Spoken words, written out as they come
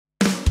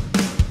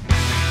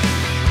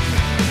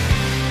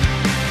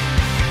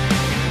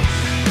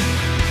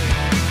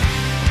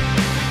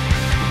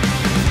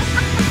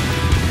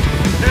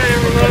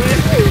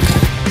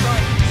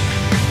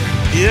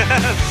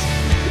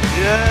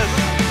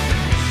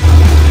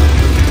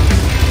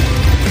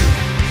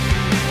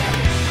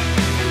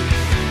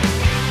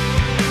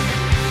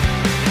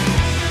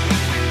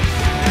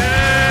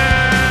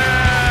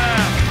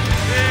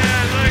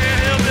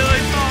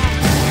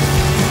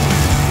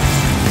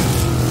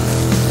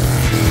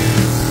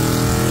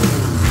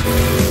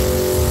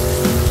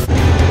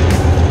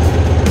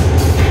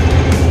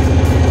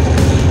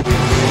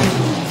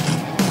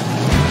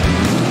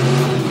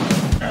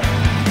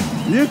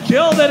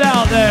it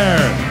out there.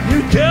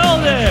 You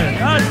killed it.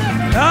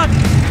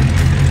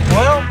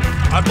 Well,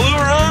 I blew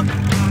her up.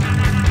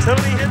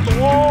 Tony hit the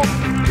wall.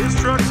 His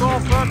truck's all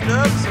fucked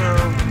up,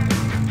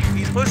 so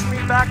he's pushing me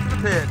back to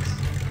the pits.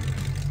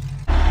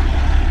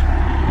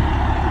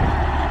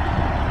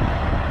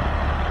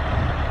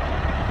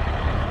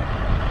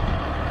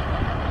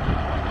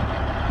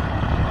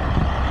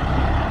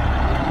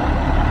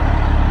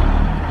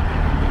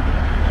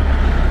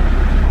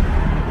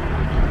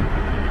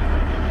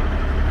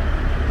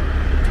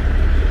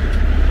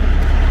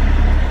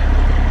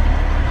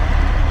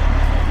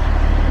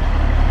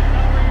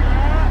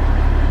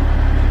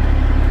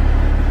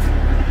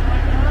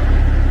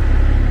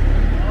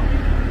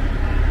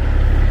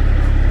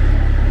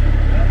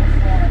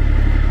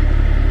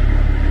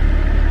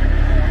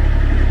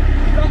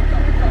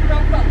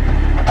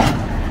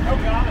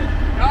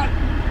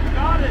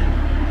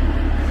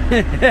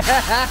 Hey!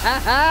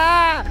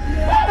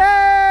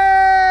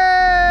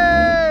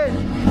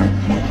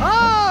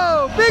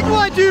 Oh, big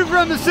 1-2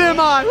 from the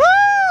semi.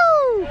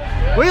 Woo!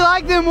 We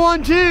like them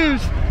 1-2s.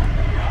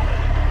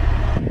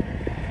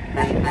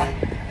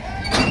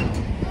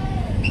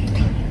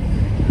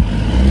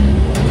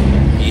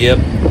 Yep,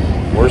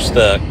 we're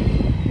stuck.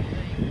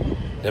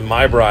 And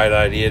my bright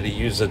idea to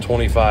use the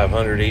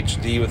 2500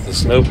 HD with the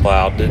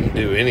snowplow didn't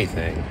do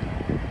anything.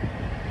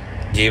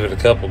 Gave it a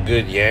couple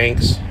good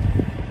yanks.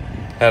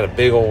 Had a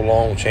big old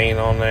long chain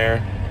on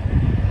there,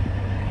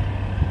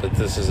 but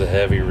this is a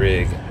heavy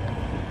rig.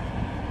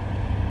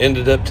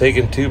 Ended up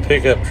taking 2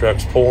 pickup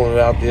trucks pulling it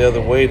out the other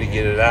way to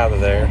get it out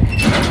of there.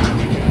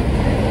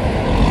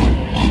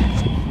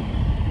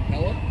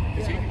 Ella,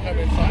 if he can come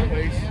in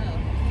sideways,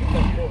 he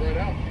can pull it right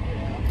out.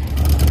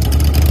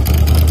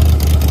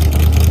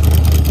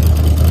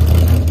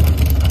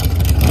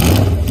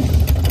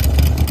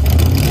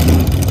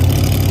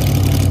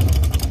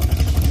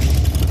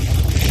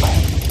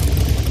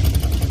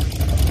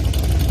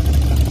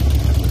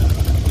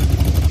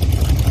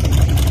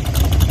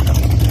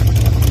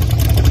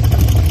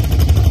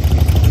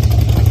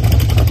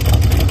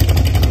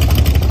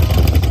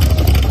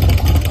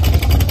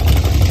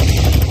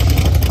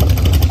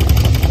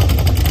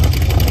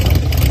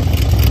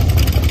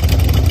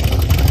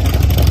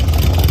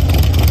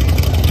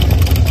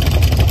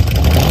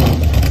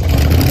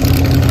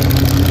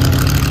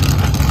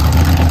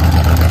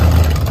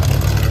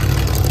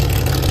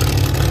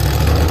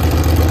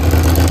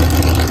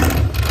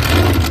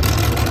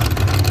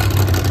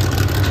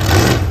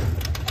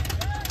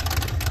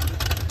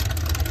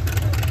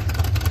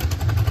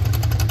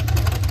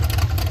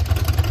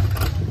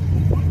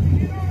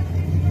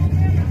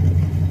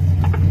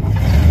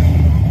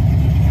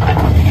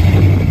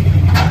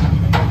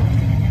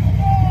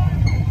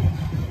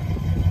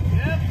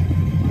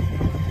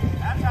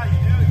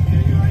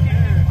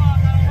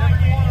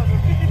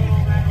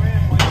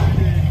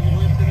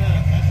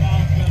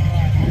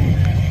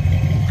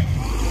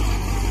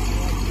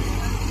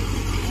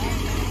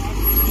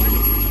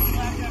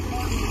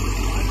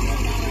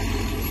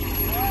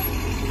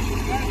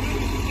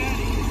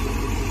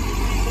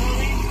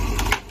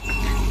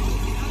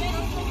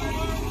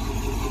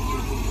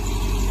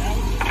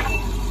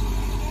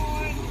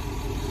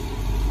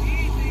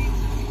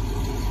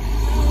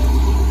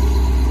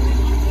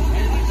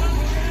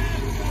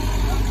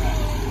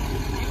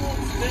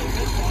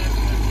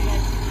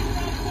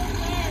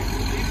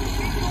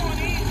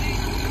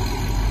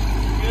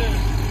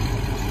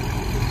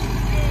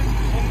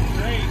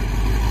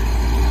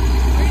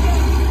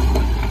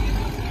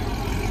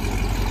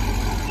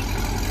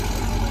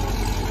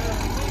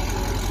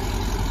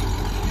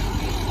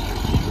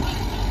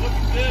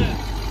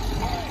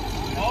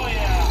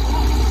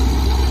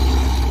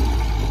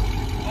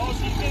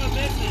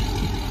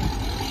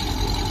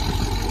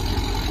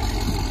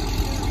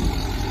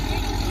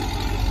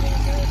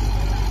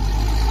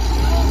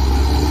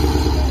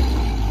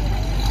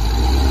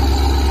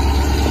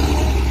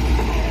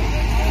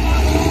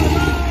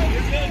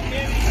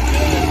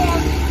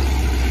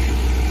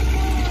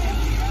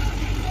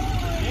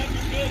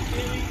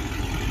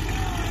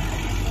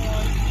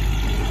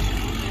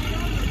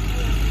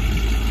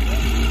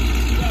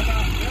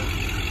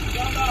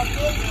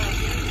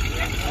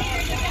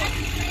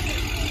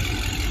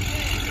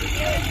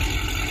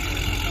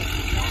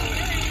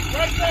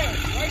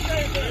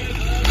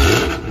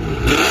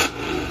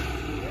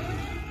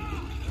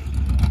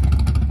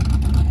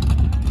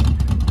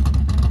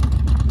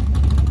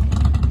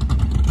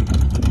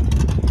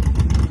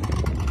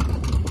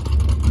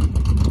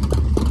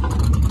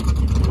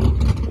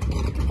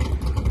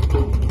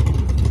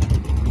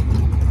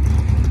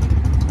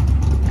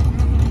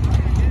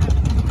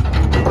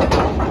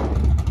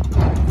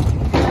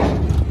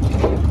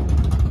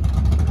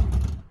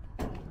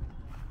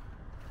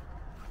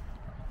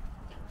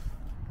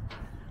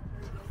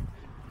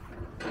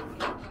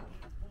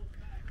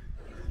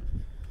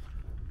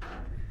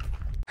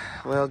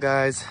 Well,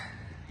 guys,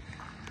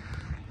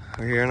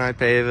 we're here in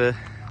Ipava.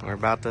 We're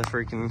about to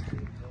freaking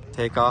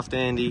take off to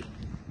Indy.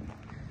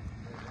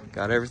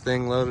 Got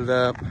everything loaded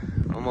up.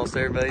 Almost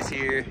everybody's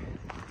here.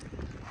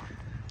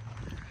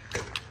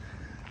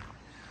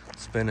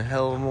 been a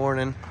hell of a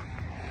morning.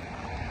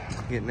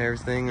 Getting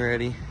everything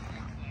ready.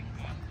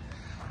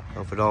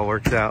 Hope it all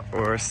works out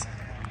for us.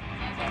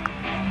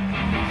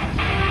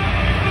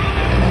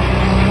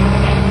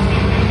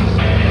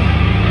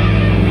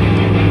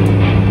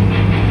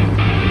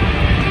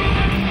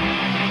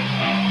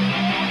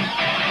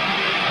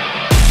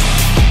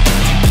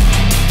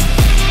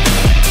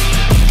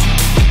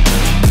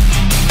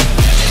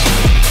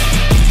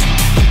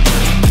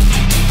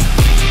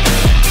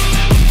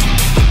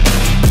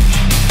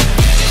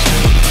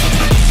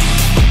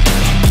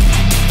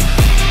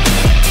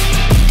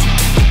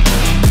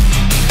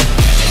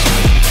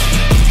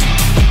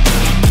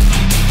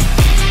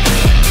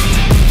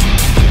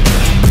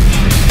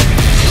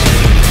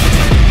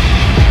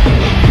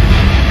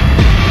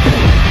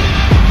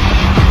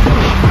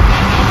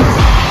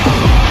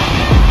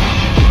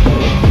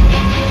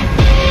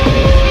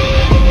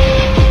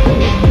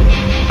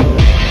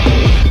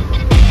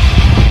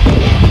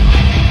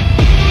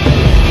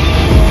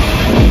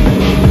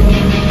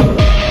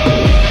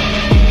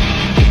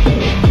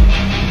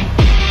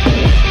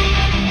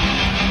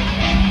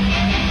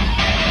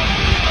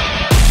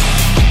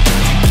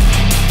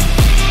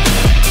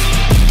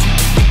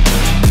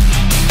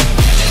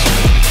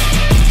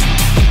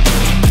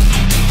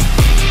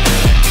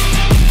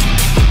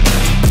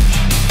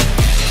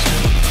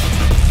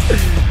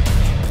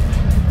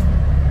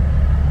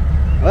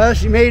 Well,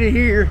 she made it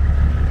here,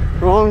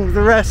 along with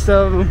the rest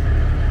of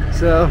them.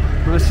 So,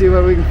 let's see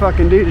what we can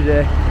fucking do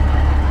today.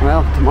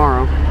 Well,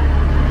 tomorrow.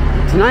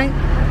 Tonight,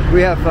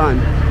 we have fun.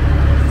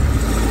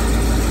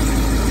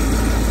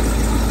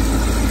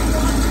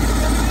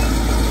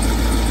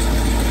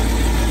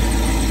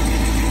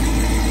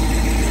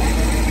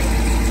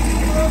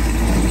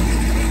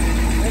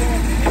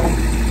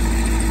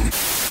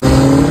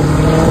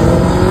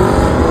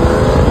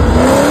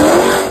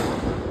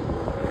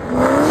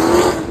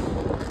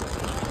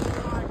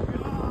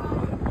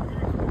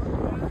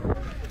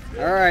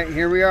 Alright,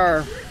 here we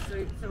are.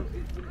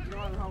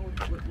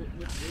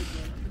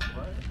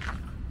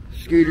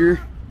 Scooter,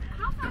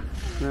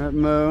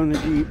 Mo and the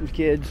Jeep and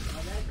kids.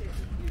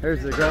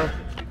 There's the golf.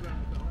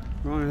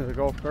 One of the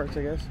golf carts,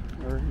 I guess.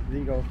 Or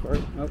the golf cart.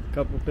 Oh, a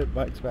couple of pit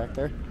bikes back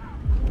there.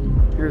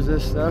 Here's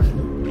this stuff.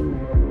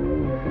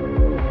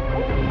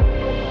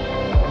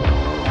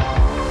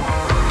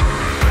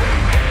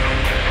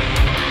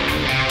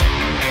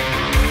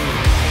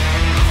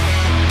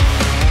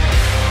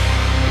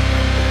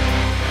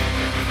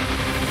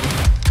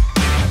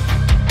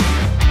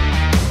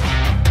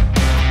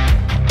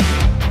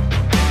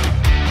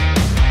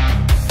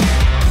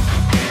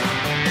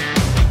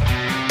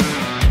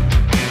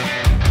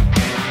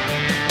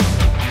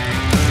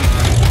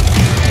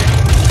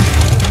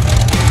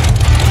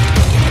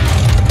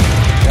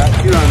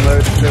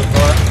 So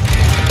far.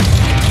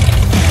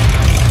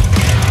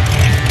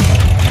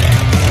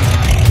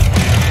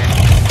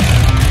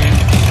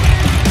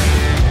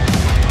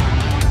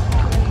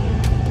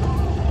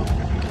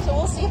 So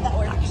we'll see if that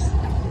works. So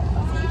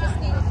you just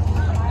need,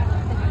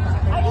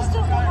 I just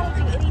don't know how to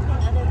do anything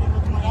other than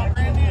with my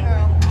actual.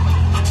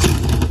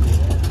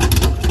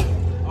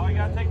 Oh, you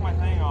gotta take my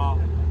thing off.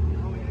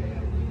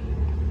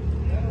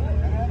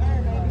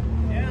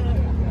 Yeah,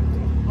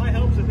 my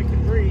helps if it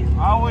can breathe.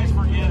 I always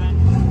forget it.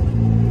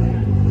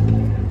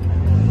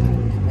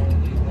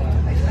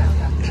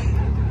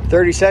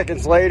 30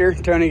 seconds later,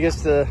 Tony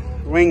gets the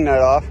wing nut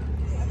off.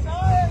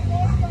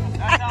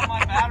 That's how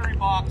my battery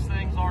box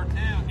things are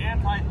too.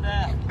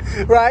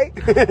 Anti-theft. Right?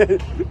 By the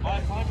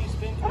time you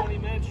spend 20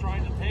 minutes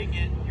trying to take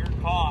it, you're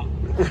caught.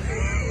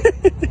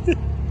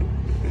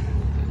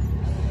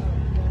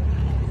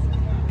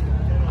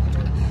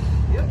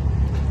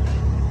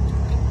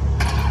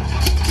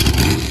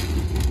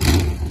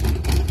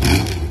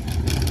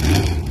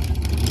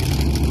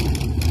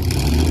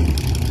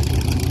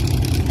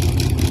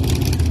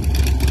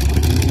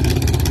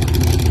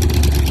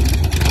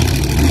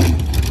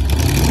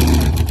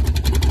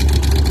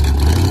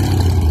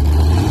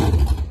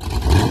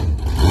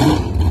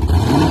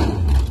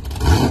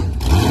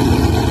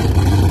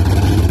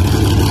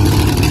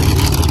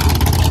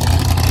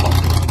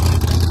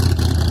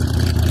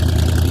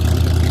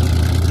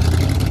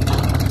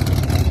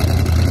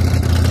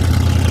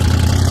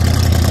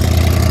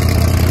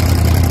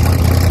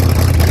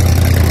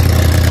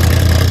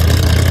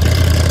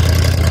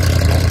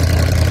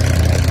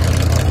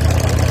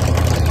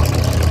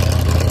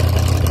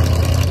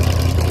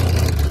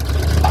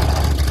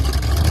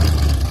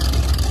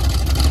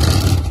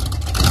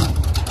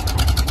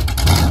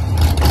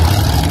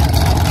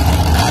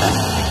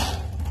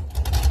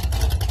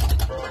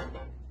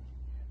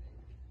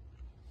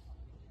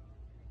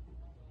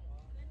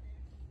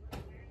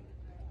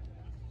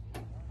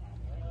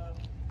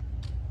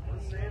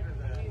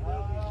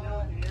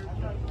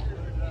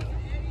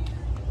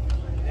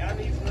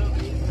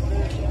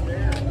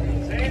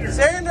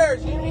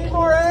 Sanders, you need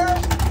more air?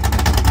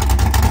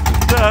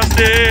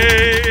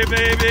 Dusty,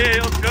 baby,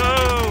 let's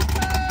go.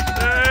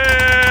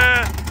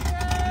 Yeah.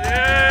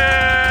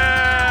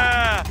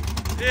 Yeah.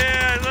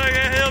 Yeah, look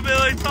at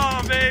Hillbilly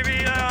Tom,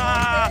 baby.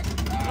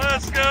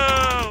 Let's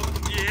go.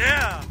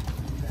 Yeah.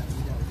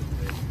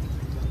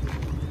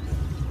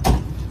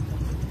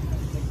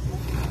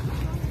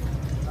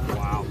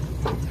 Wow.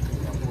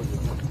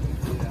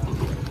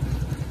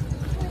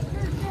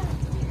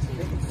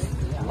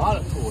 A lot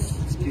of toys.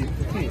 It's cute.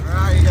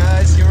 Alright, you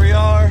guys, here we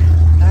are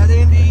at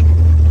Indy.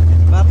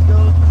 About to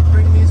go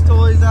bring these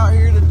toys out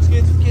here to the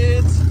Kids for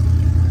Kids.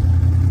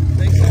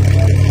 Thanks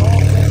everybody for all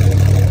this.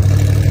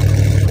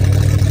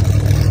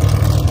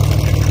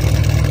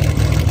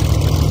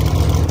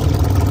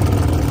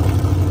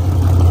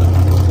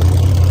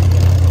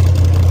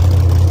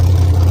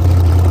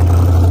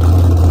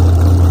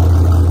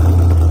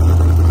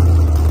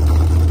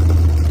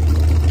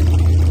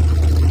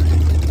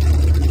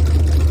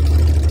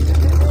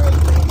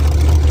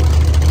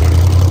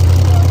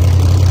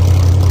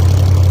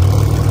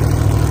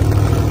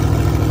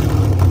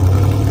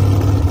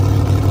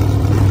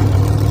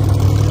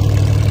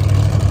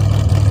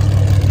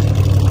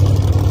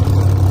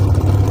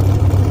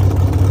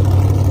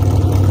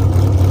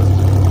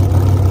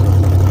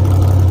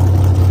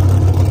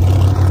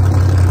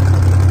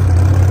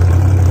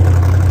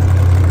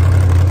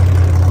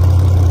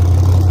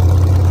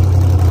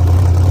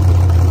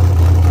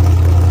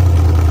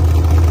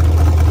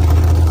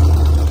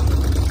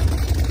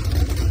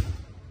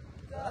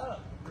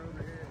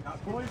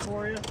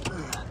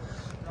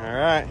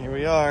 Alright, here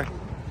we are.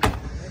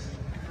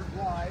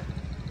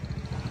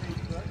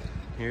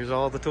 Here's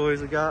all the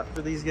toys we got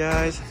for these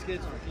guys.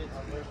 Kids for Kids.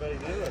 How's everybody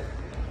doing?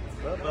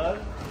 What's up,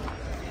 bud?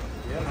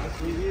 Yeah, nice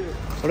to meet you.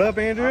 What up,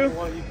 Andrew?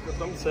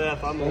 I'm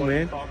Seth. I'm the one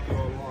you talked to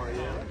on Mar,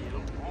 yeah.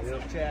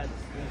 Yep. Chad.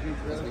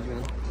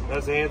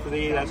 That's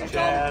Anthony, that's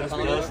Chad, that's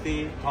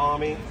Dusty,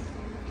 Tommy.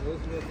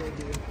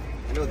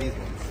 I know these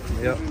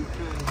ones. Yep.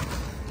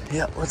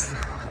 Yep, let's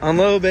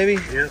unload, baby.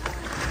 Yep.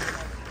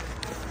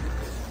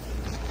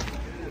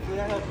 Did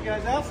I help you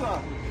guys out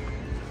some?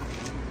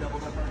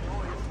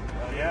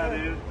 Yeah,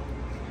 dude.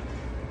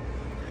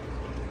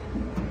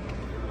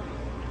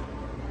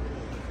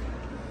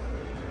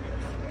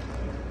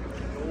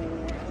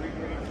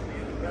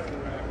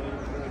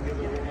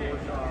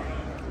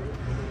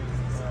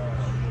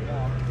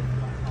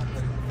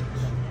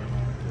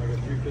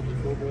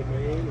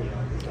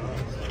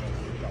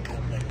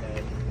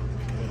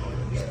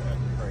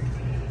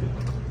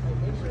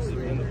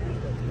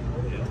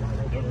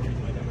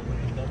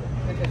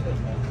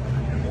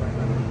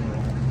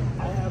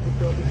 I have a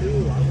trouble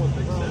too. I want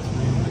the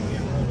accessories. I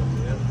can't run them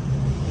yet.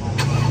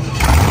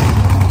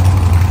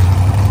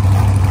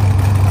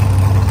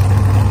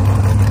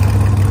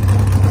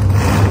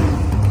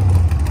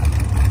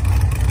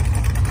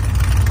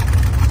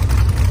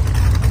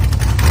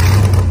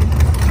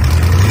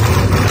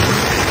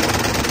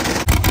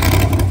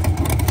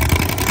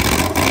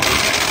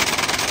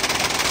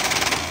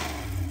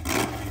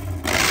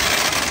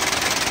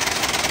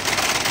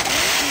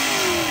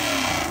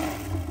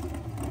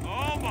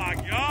 Oh my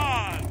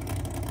God.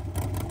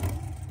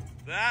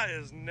 That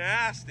is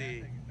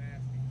nasty.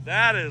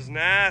 That is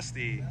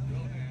nasty.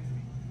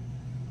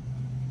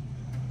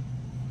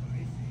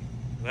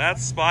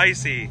 That's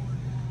spicy.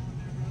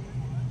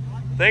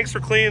 Thanks for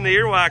cleaning the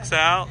earwax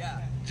out.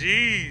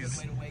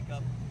 Jeez.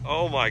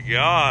 Oh my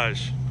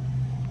gosh.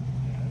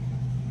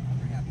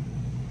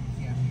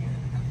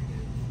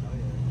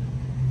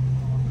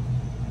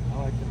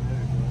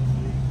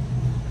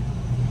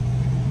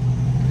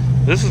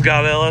 This has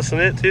got LS in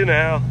it too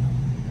now.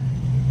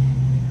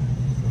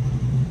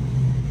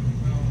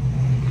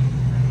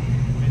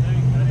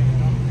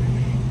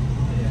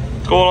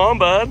 What's going on,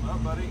 bud?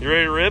 You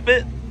ready to rip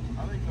it?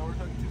 I think so. We're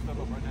tucking two stuff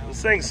up right now.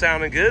 This thing's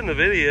sounding good in the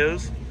videos.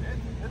 It's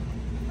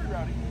pretty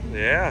rowdy.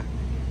 Yeah.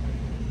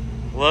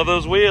 Love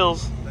those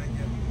wheels. Thank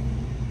you.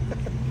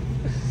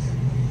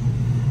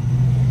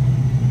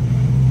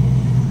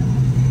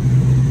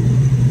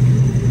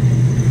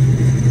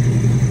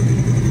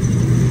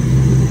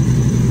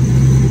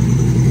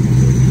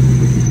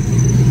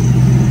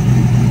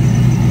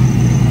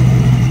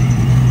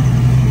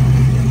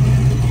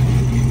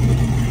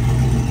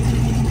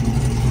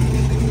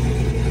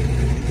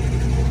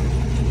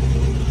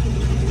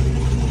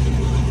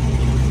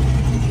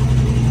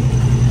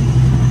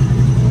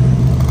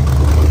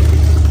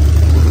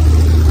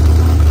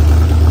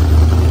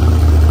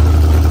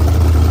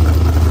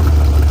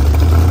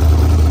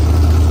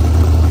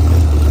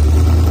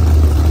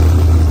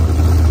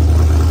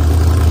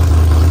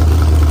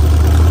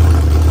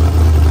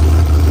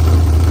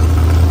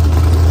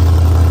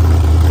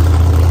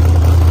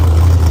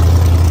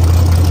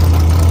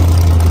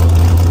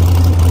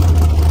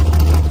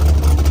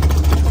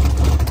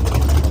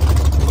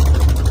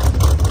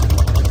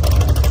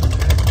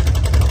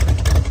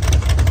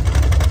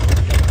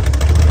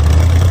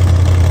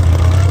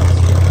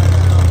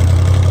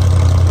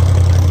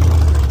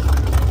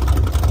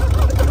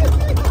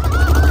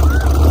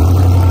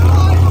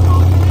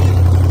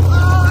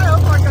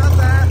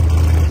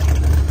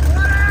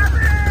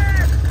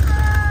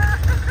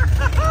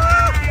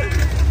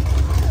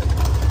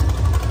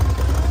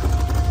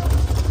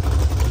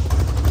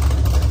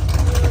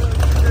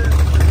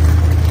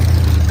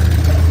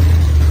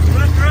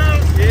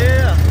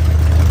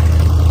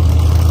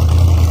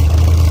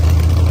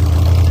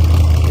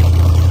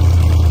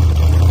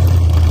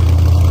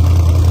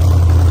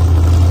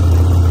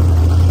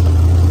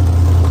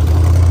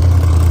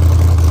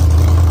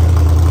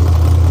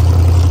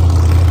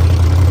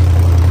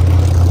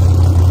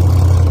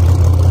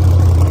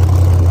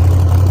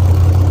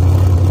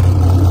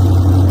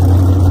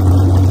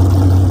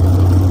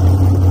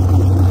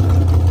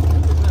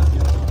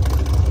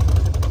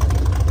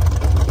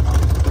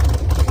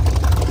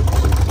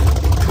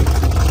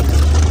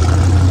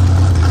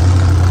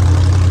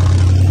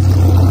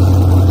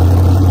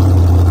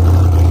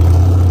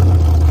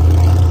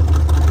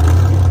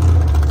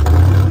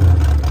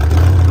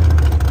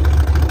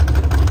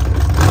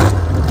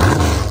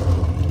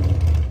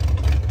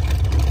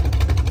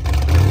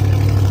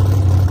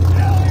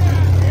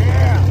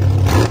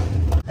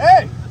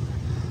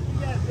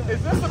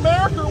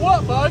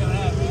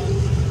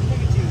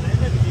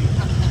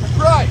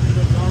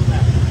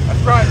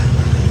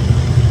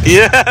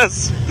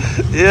 Yes.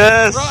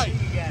 Yes. Right.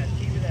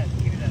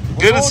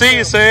 Good to see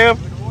you, Sam.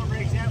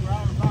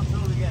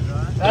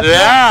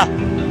 Yeah.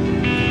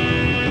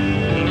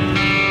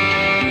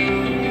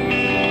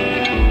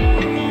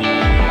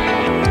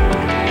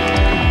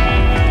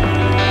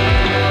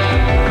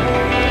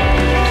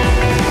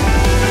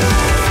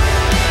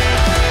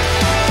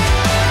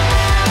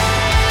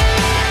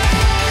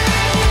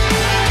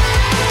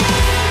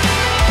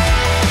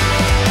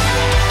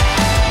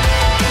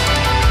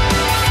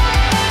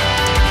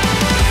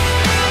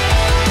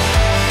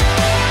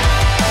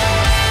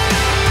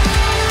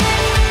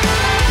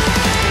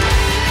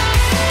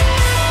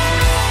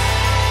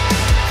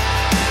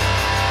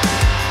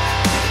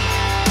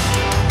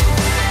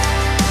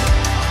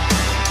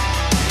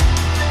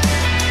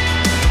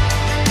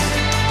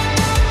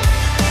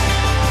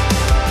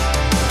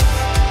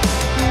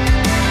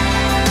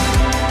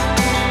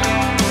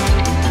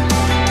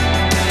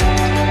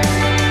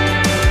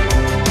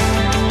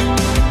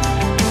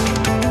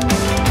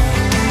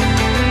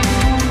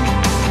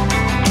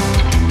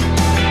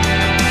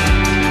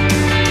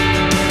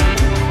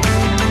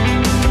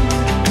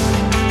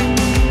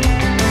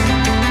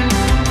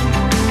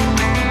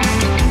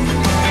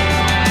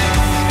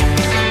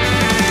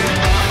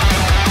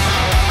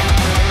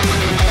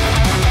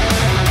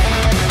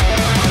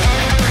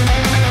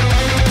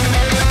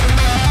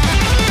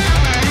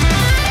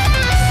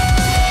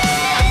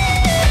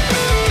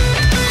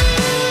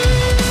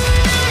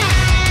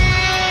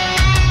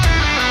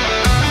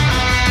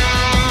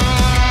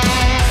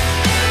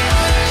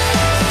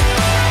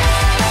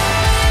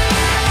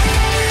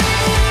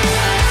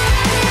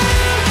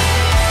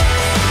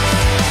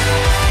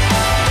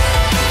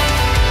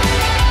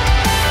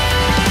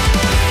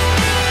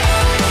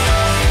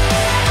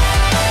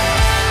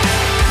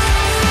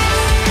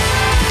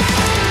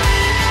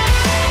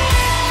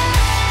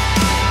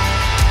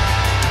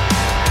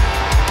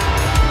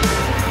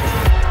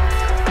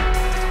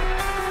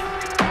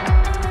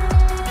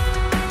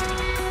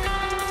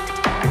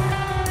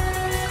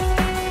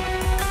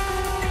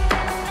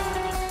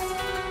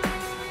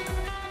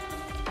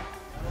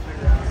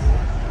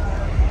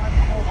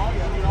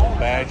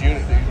 Bad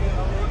unit, dude.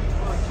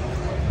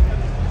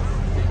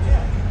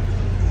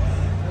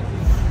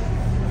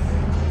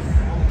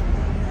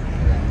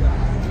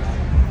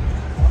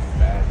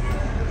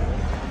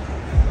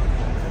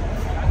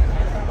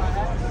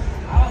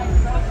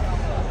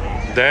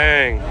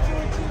 Dang.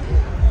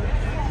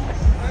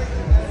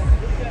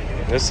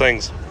 This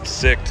thing's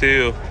sick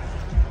too.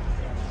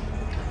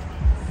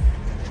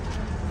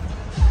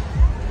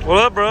 What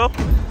up, bro?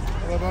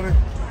 What up, buddy?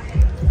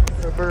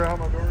 Gotta figure out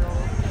my door on.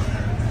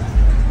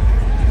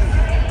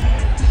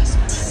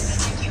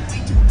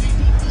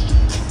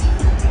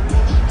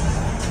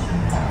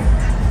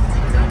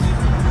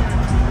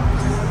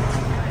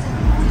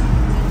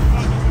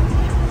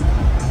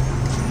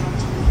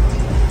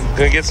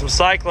 Gonna get some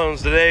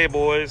cyclones today,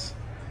 boys.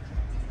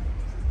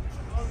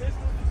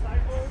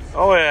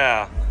 Oh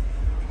yeah,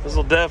 this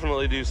will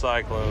definitely do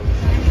cyclones.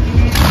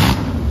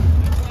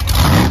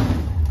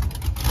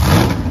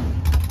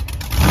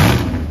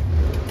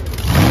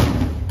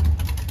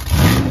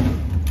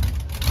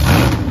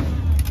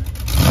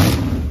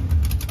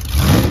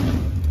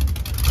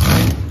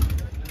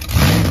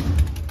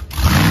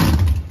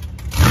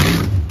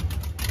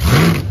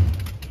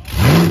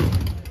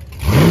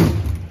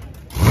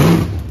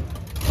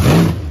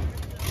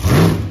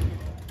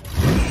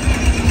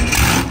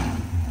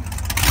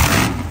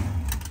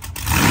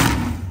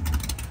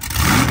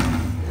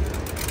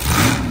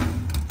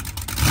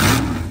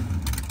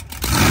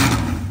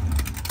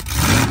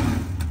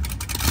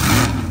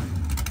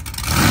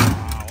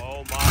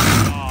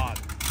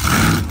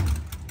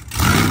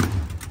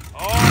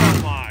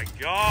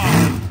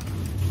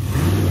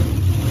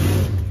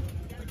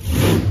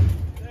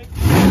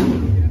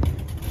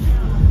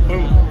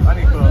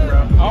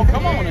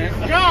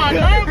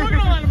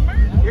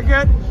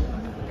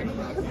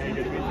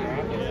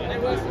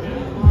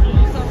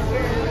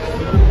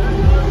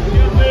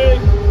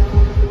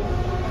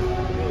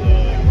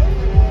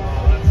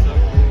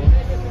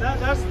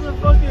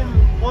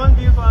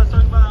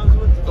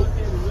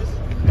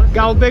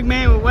 Got a big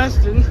man with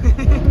Weston.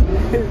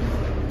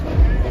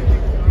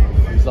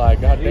 He's like,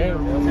 God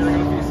damn. It's either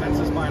going to be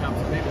census mine up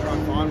to maybe try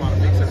and find one, a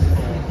big census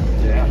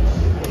mine. Yeah.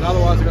 Because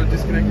otherwise, I'm going to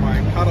disconnect my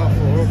cutoff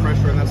for oil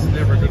pressure, and that's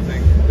never a good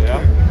thing.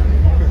 Yeah.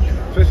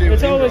 Especially if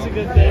It's always a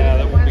good thing. Yeah,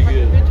 that would be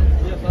good.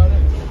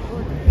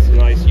 It's a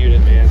nice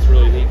unit, man. It's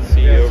really neat to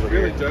see you over it's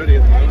really here. dirty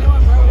at the moment.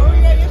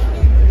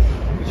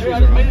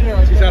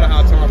 She's had a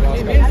hard time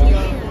last couple of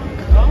months.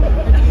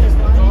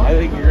 I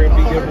think you're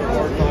gonna be giving her a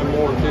hard time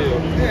more too.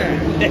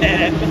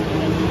 Yeah.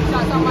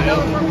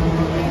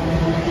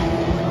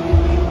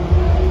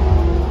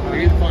 I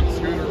need to find a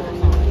scooter or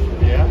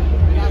something. Yeah.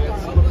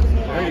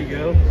 There you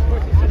go.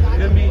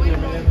 Good meeting you,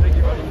 man. Thank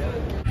you, buddy.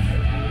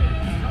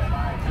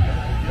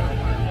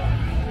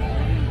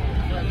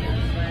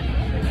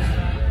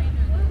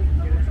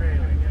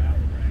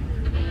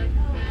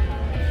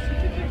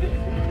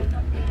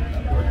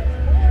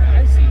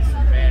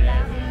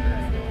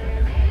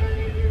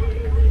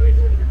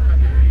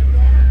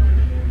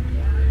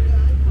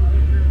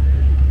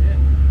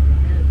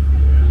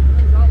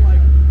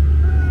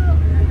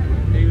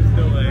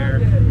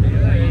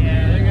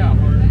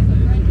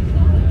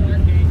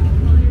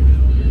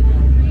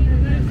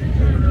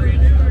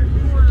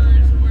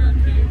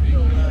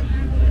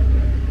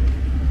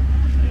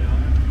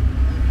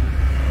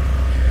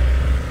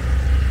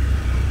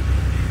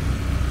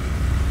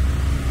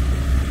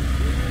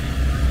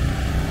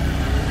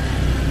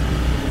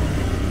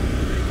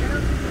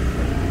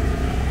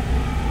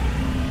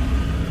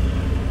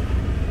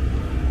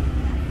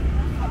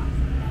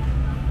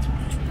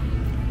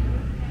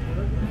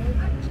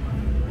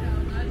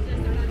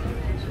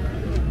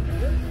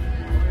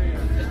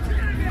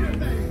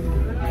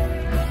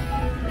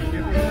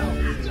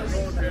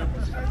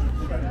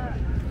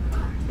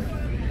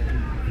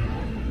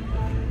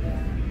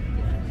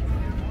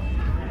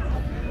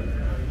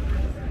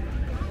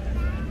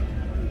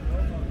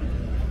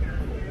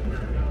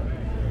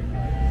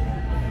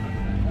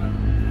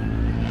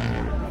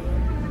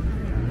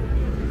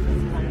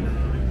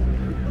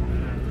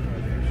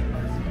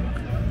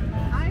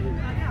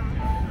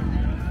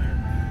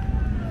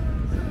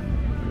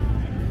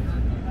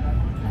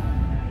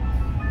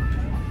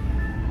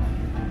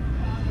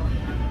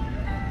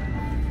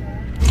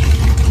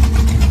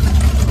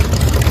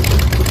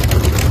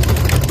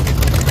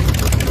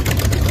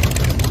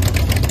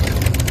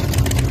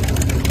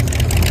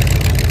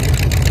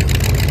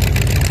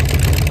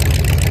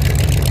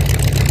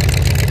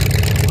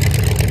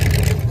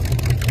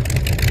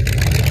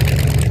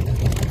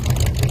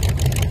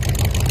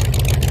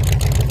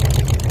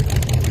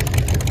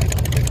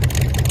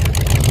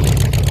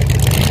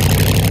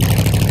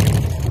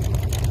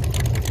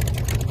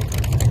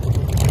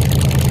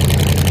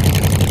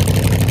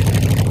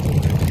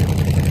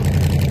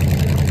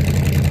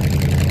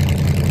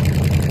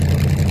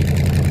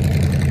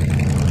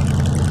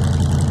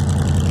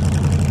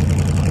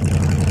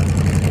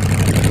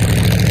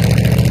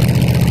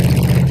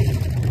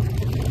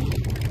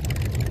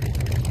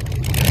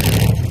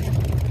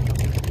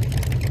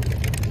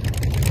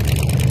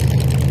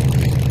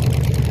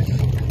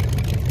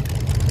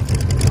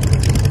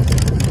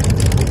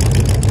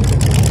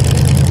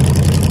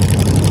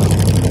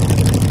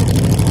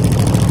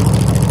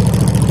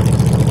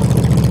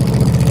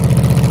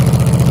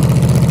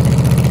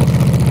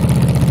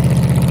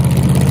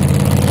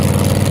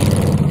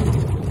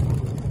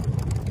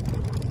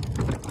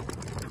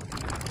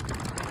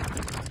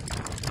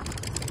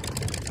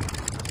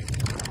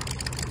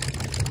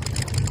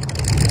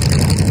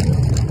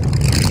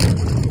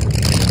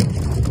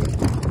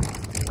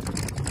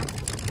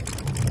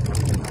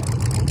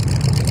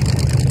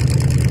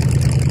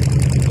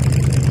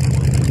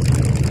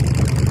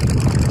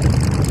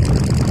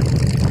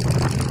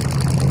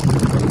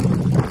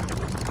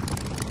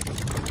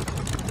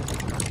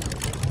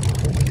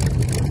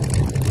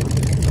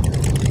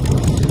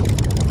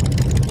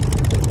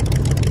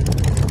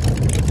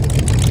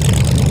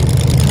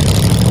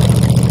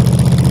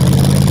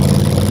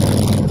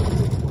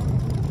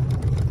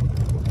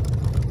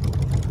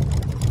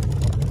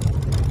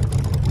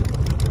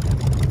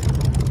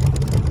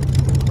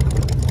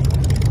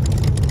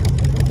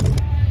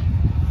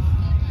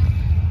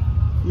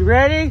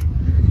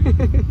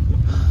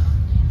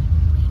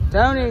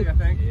 Tony,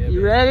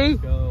 you ready?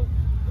 Let's go.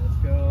 Let's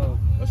go.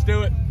 Let's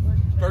do it.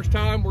 First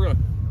time, we're gonna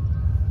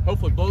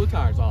hopefully blow the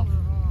tires off.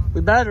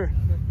 We better.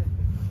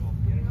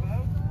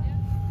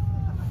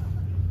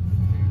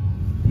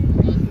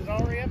 Is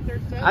already up there,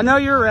 Seth? I know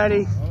you're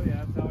ready. Oh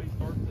yeah, that's how he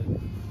starts it.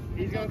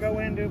 He's gonna go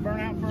in and do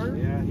burnout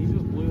first? Yeah, he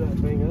just blew that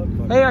thing up.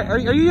 Hey, are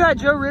you that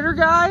Joe Ritter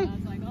guy?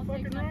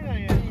 Fucking right I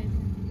am.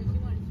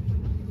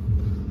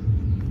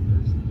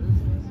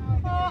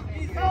 Oh,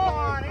 he's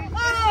on.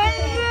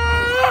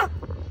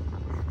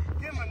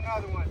 Give him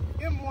another one.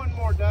 Give him one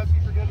more, Dusty,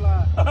 for good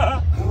luck. Come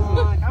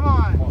on, come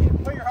on.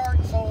 Put your heart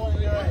and soul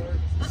into it.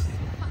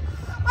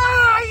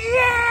 Oh,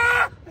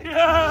 yeah!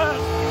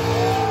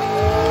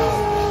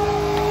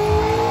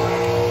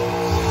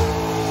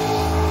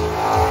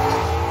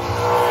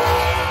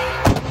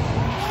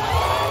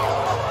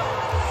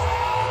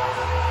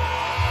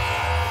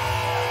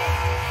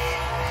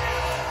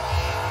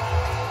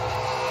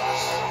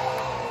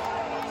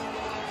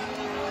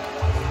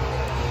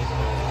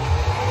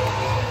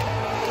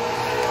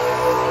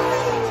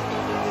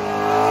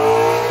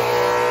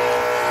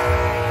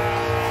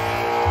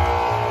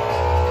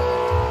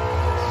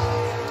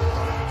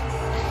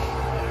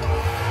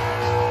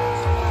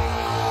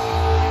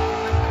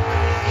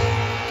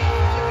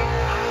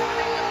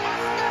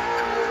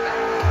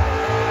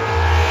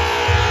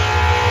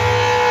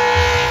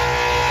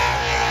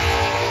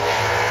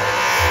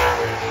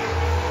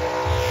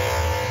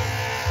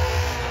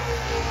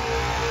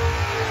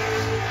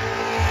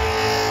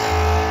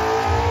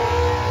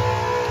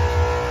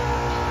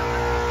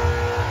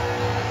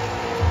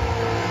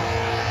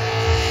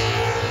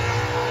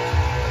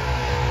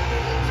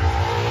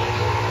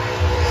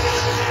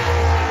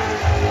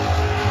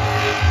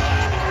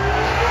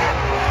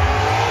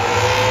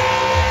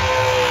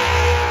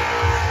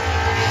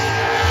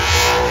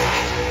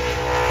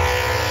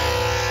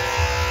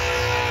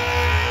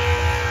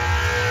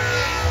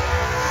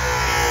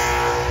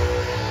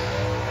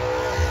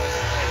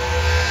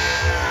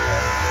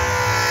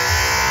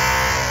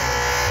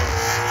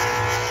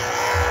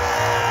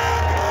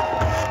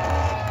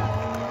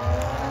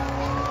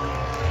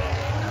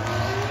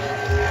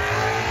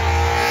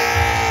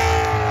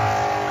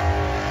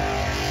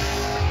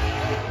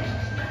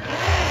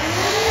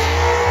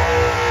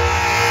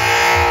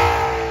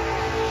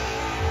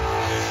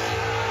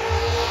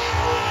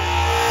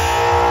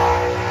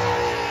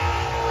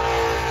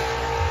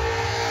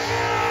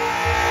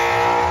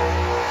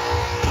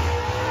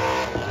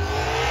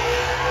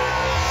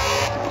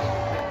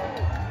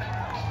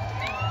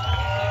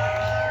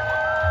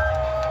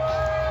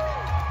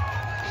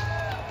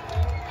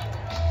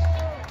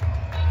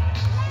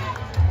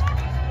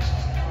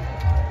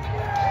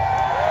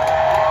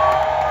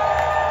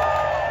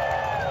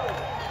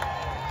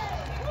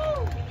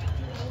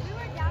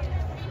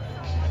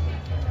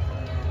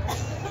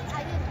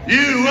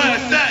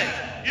 USA!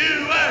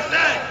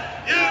 USA!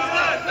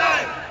 USA!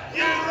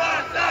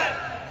 USA!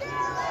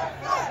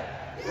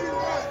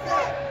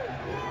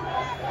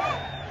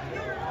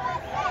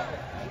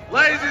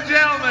 Ladies and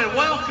gentlemen,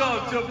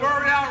 welcome to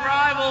Burnout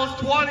Rivals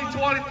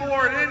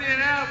 2024 in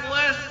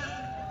Indianapolis.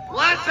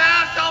 Let's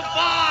have some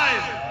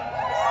fun!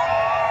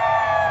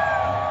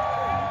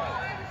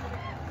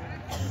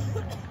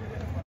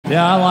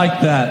 Yeah, I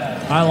like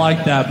that. I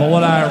like that. But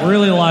what I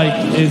really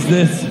like is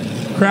this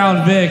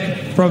Crown Vic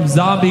from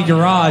Zombie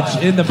Garage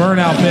in the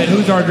Burnout pit.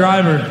 Who's our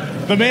driver?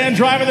 The man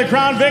driving the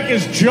Crown Vic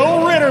is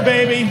Joe Ritter,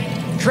 baby.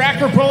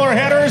 Tractor puller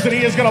headers, and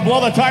he is going to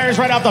blow the tires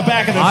right out the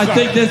back of this. I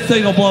think this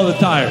thing will blow the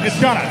tires. It's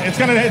gonna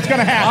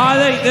happen. I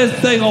think this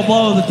thing will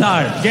blow the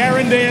tires.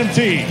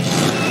 Guaranteed.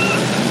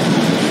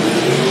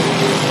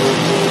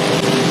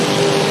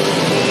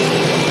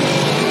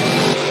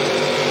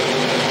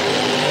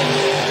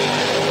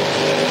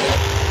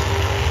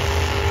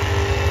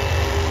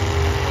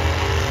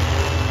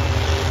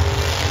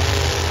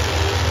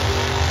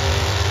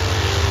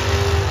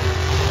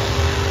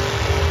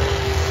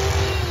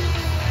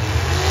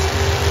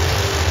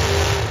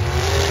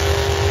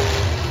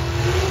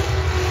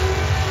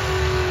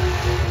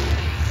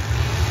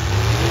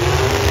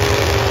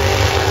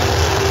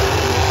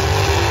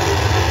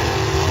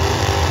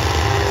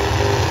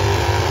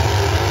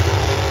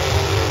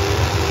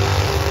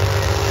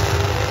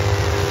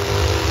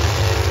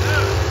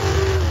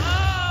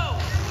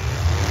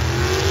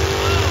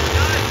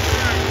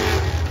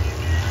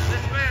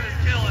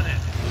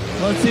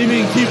 Let's see if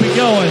we can keep it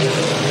going.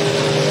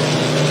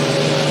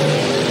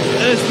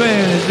 This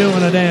man is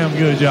doing a damn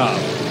good job.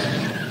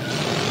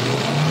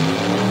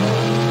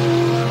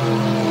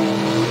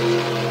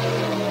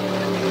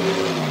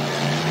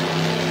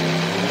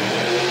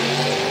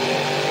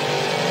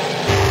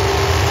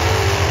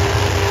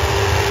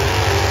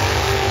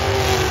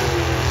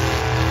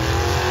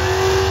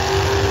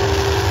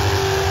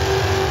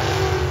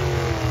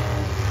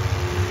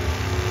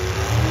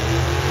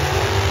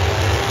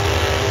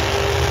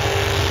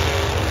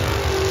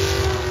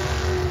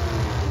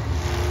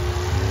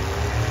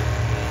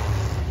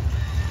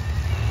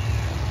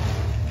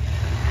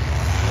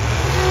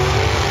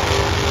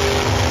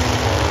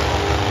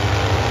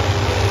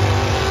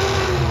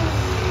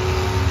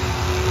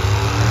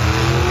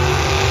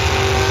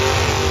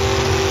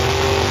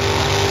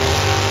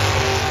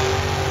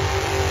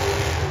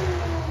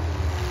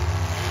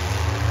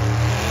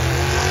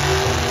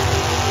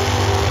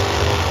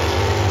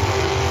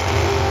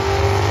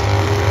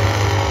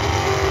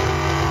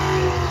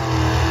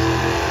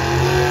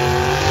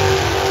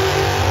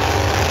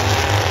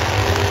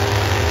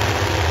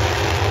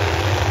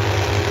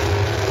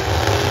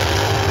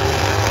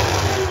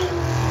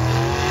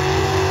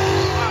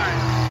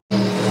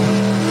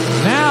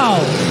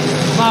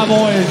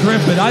 boy is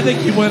ripping. I think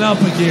he went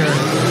up a gear.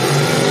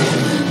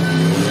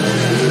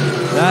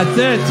 That's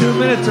it. 2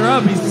 minutes are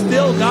up. He's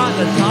still got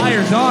the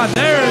tires on.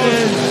 There it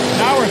is.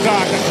 Now we're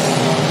talking.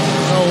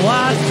 The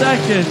last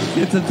second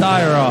gets a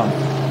tire off.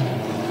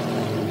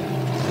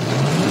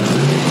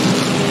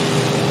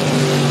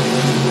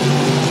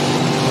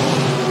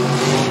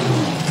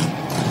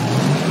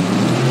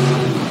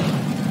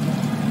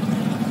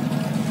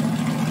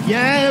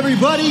 Yeah,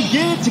 everybody,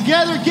 get it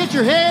together. Get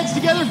your hands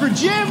together for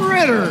Jim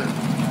Ritter.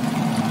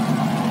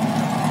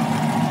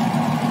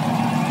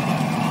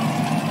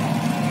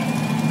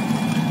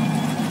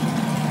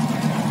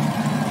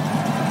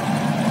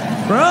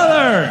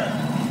 Brother,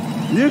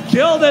 you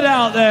killed it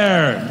out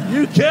there.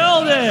 You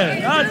killed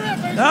it.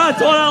 That's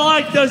what I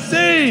like to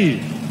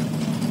see.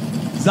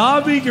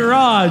 Zombie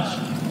Garage.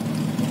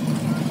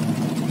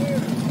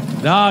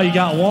 No, you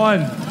got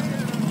one.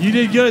 You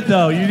did good,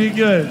 though. You did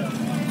good.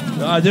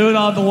 Do it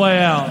on the way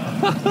out.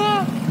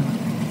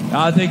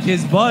 I think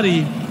his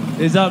buddy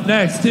is up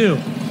next, too.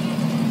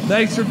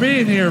 Thanks for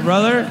being here,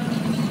 brother.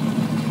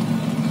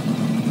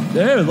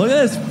 Dude, look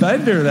at this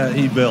fender that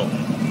he built.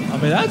 I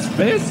mean, that's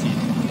fancy.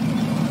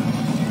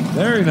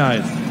 Very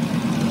nice.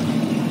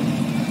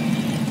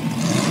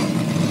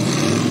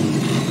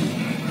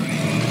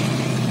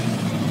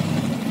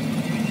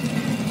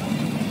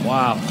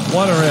 Wow,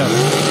 what a rip.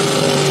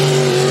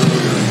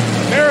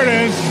 There it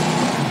is.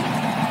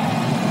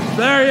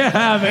 There you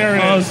have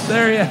it, folks.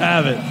 There you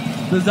have it.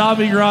 The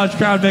Zombie Garage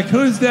Crown Vic.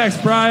 Who's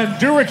next, Brian?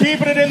 Dude, we're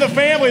keeping it in the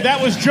family.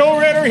 That was Joe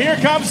Ritter. Here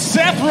comes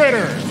Seth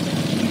Ritter.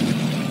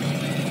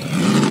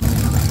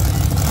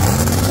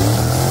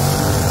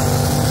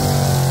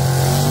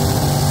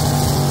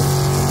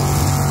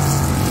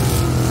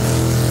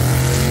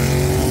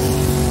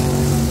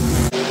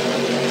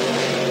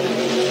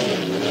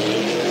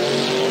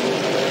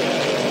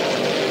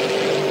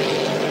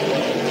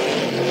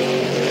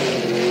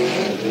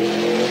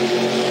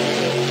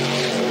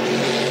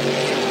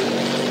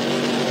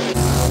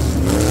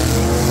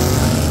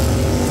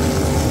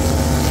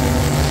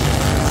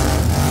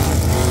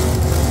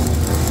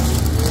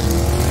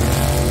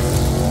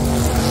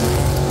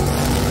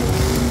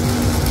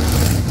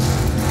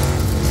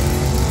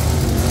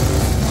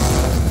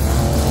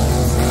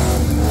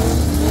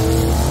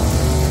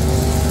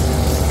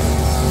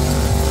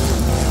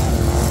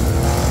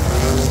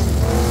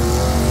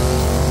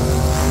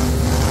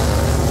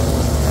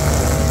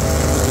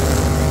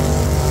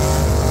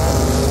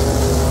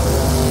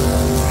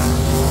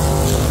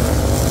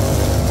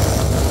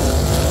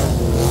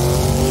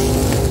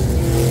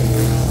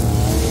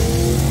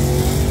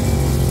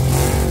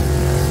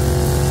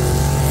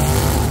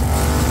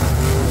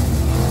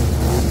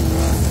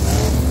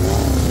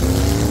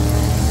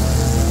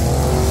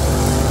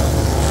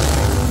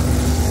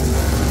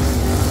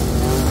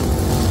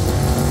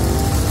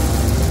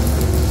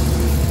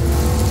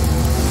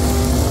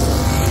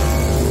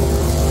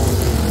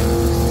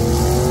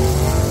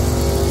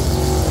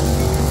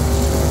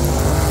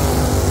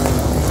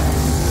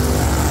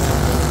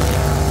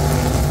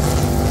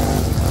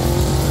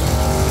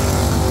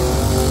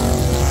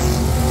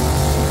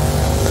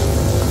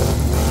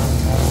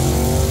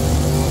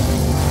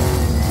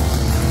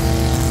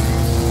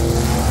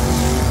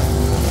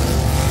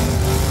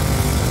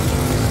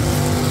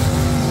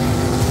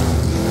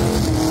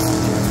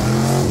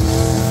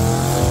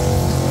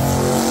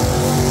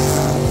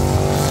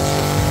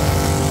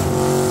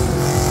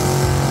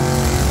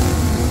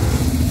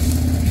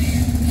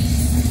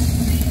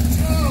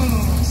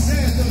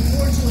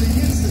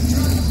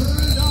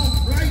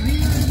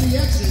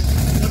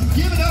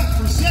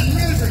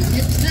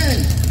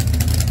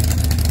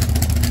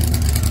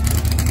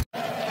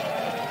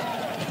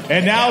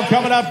 And now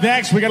coming up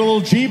next, we got a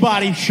little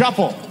G-body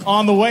shuffle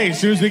on the way. As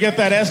soon as we get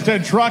that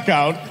S10 truck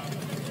out,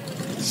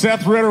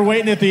 Seth Ritter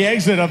waiting at the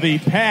exit of the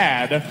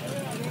pad.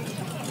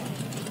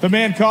 The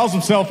man calls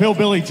himself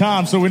Hillbilly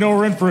Tom, so we know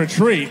we're in for a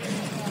treat.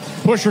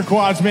 Pusher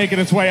quad's making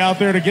its way out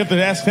there to get the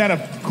S10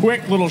 a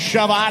quick little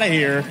shove out of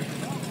here.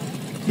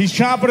 He's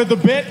chomping at the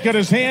bit, got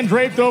his hand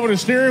draped over the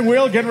steering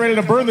wheel, getting ready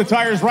to burn the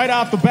tires right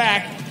off the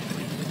back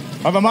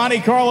of the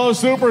Monte Carlo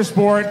Super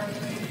Sport.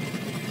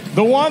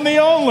 The one, the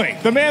only,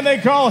 the man they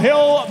call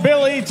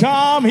Hillbilly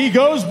Tom. He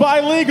goes by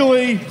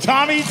legally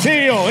Tommy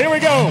Teal. Here we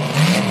go.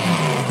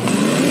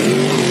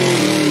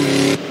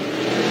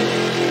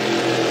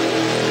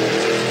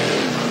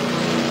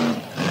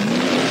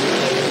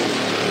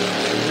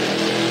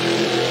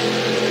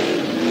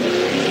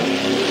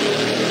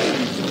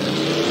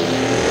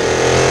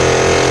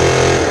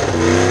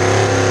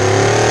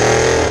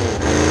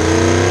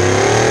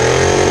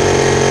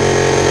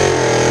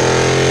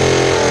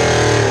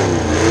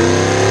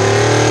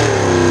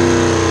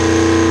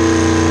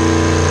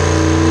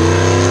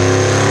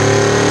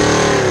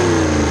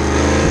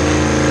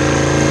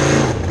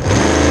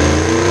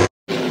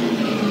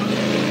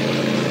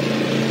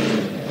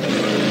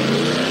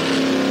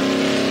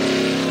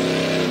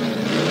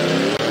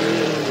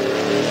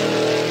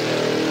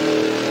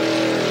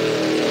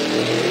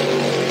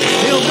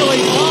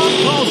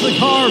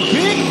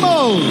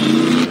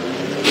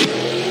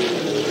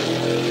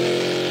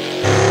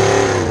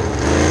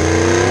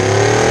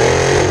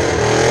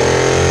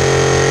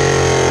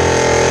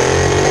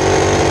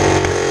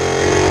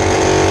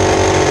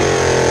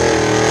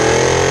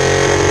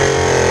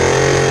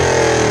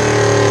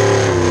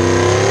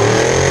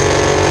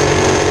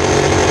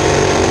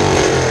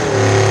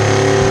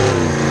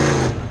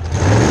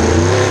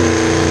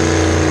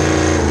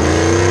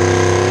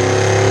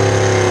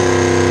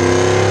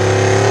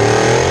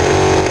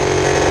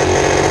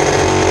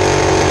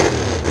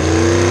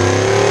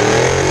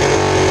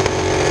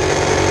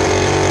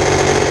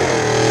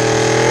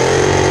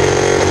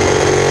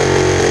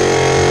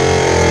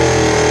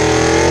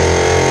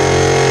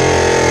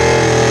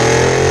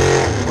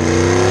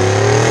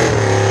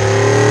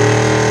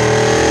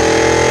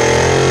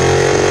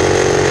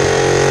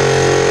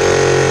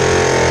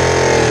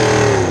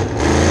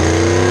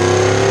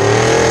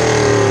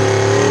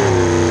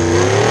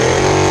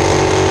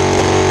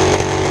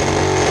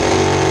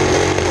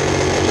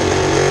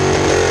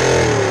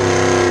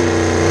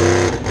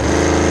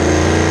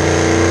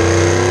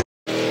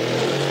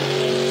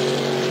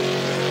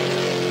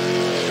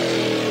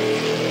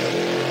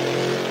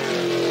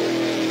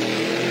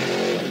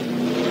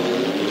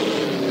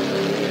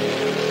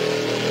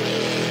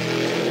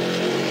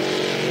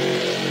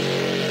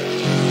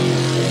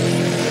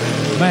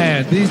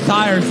 These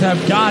tires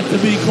have got to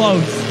be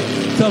close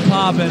to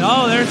popping.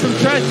 Oh, there's some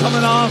tread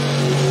coming off.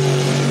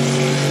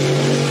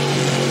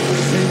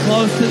 Getting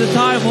close to the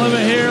time limit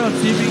here. Let's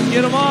see if we can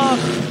get them off.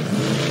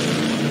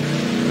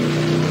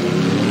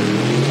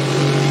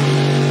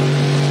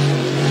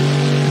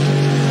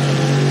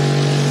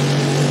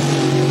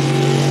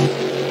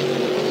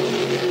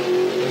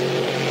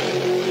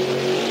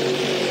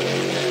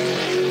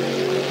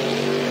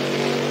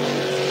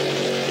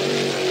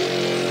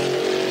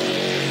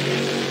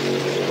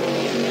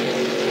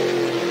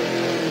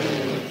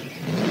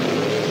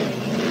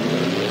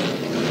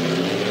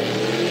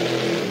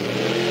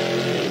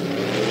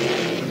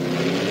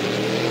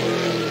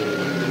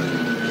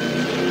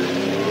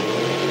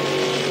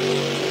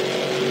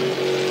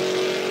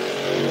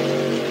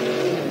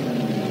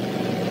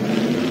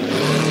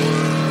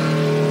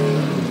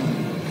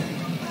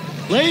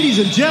 Ladies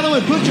and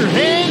gentlemen, put your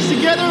hands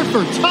together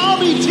for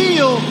Tommy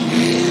Teal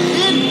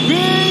in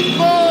Big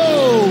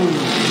Bow.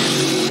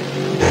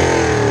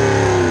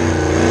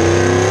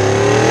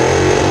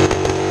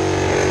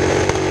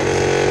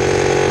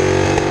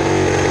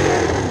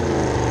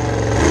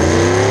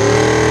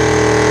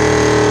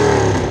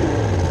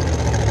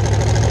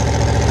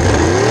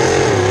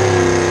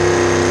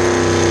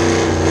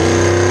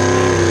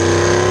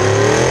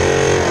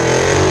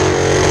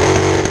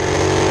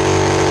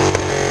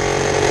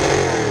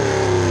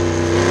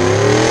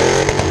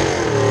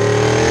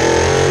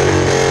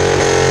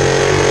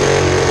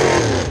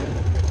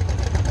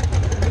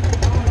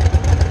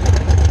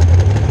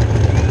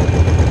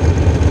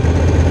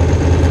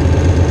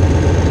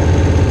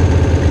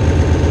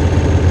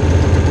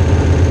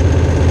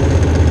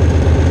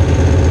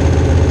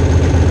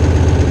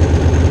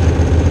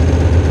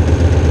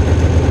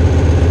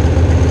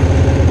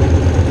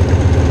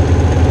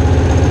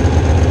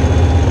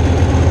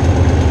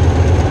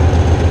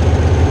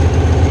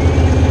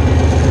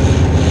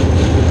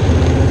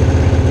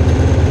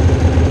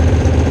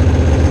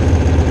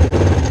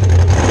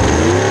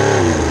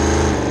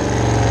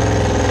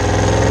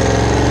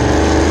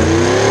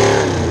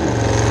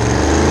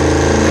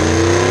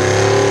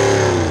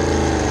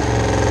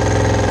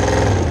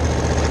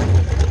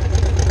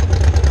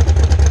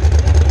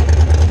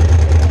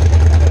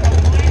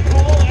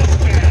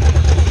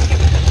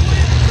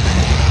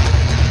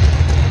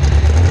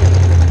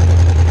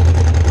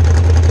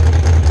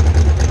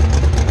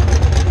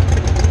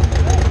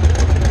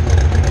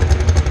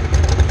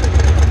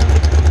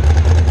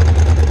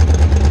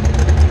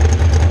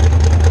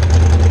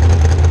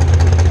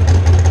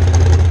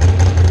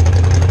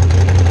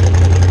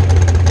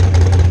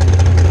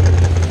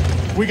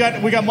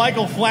 We got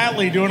Michael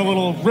Flatley doing a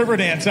little river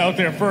dance out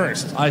there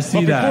first. I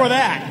see but before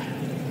that.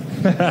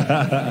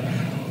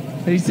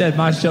 He said,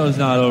 my show's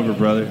not over,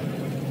 brother.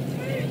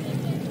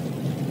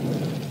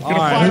 Gonna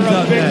fire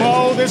up Big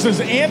Mo. This is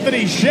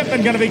Anthony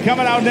Shipman going to be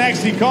coming out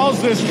next. He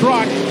calls this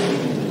truck.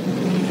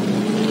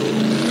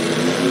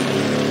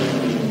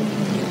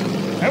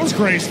 That was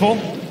graceful.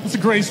 That's a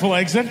graceful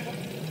exit.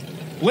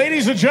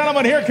 Ladies and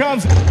gentlemen, here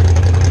comes...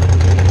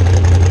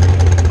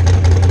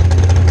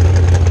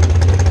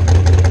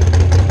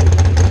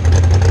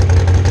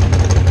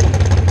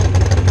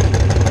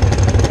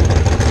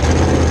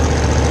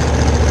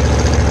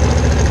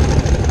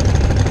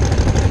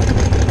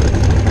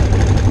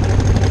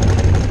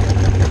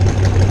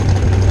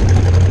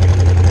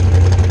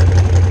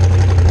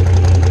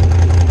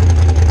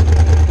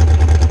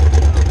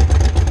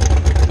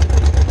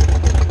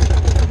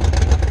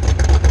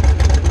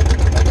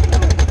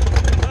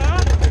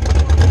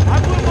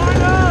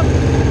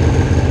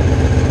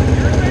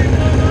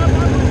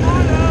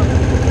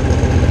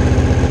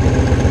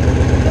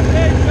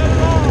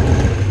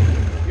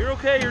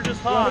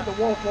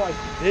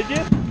 Did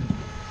you?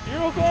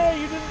 You're okay.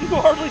 You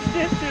hardly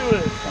stick to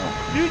it.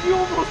 Dude, you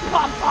almost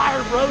caught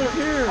fire, brother.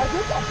 Here. I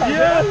did caught fire.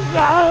 Yes,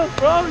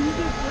 bro. You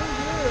did very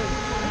good.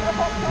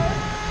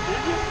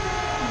 Did you?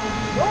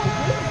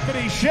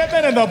 Anthony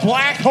Shipman in the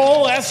Black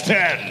Hole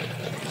S10.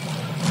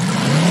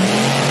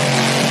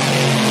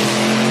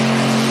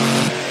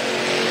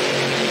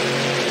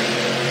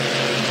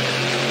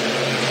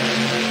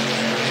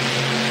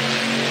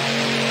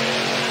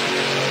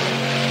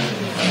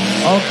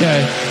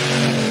 Okay.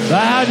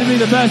 That had to be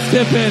the best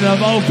tip-in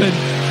of Open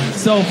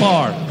so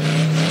far.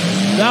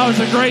 That was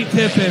a great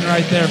tip-in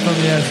right there from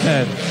the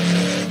S10.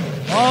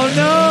 Oh,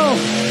 no.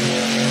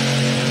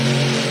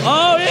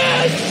 Oh,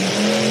 yes.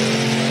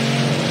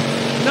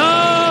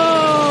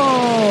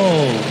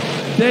 No.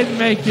 Didn't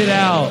make it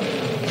out.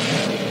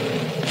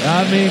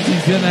 That means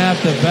he's going to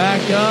have to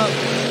back up.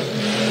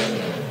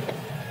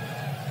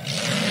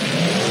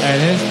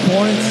 And his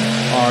points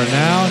are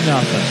now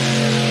nothing.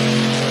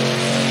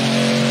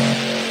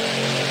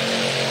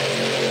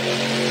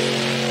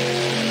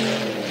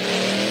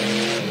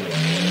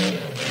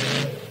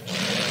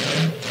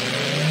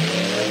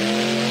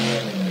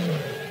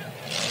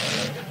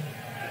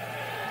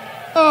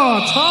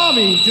 Oh,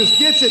 Tommy just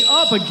gets it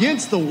up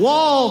against the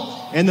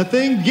wall, and the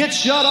thing gets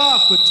shut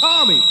off. But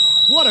Tommy,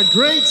 what a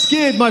great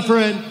skid, my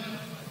friend.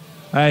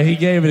 Hey, he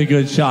gave it a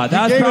good shot.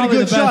 You gave it a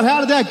good shot. How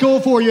did that go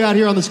for you out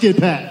here on the skid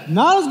pad?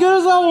 Not as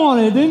good as I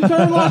wanted. It didn't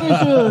turn like it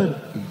should.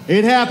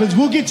 It happens.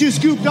 We'll get you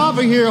scooped off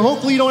of here.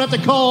 Hopefully you don't have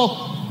to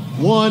call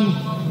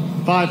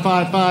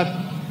 1-555.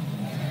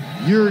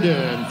 You're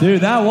done. Dude,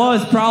 that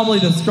was probably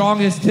the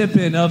strongest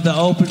tip-in of the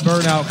open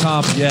burnout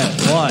comp yet.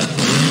 What?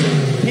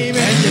 Came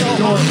in so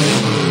hard.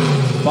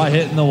 By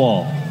hitting the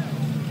wall.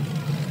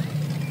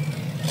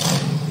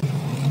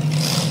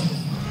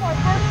 My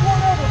first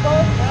one ever,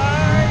 bud.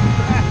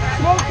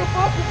 Smoke the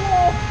fucking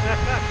wall.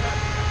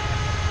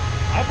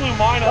 I blew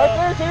mine up.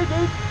 Right there, too,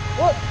 dude.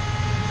 What?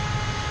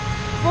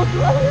 Look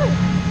right here.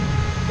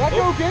 That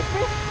go against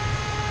me?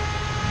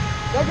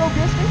 That go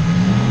against me?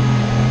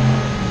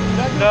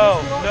 No.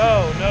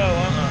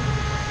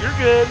 You're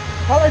good.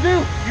 How'd I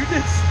do? You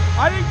did.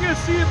 I didn't get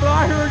to see it, but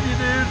I heard you,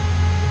 dude.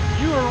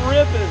 You were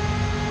ripping.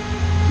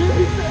 Dude,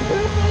 he said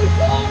Hillbilly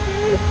Tom,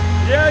 dude.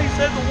 Yeah, he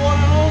said the one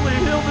and only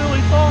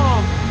Hillbilly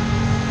Tom.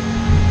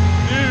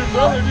 Dude,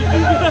 brother, did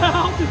you get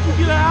out? Did you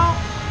get out?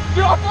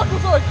 Dude, I fucking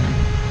was like,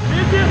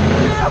 did you?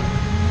 Yeah.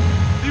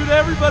 Dude,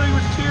 everybody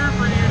was cheering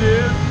for you,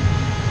 dude.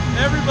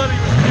 Everybody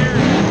was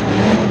cheering.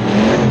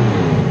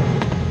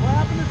 What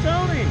happened to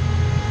Tony?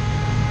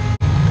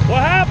 What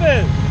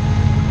happened?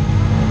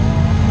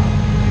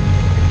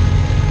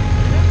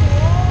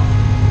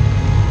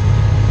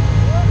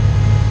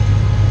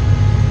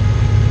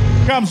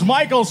 Comes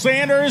Michael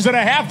Sanders in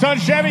a half-ton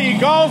Chevy. He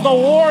calls the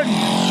warden.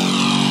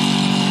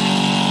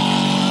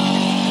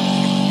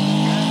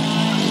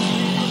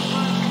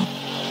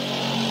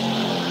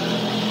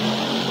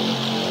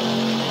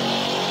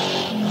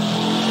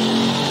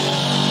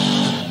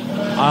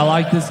 I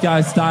like this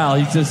guy's style.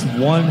 He's just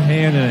one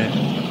hand in it.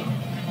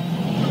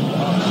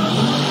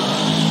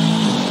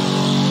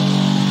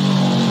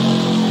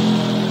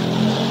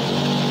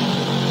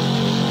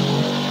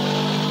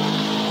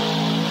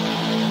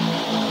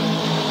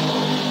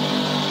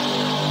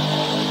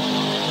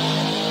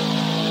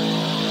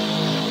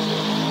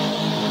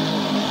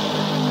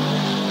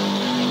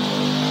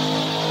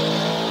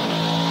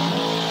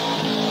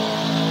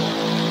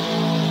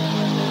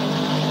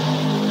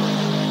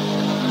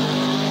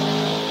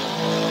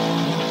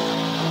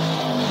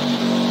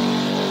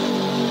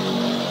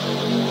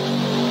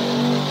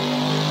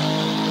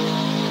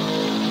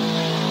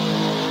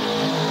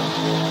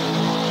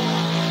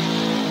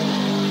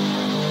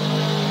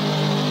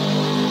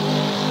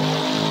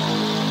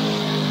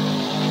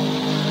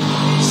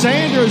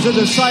 Sanders, a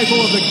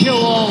disciple of the Kill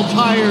All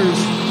Tires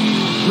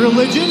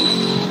religion.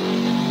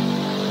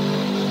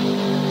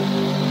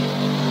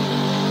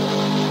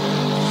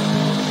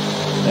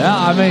 Yeah,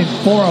 I mean,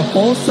 for a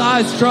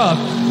full-size truck,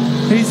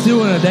 he's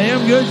doing a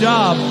damn good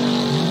job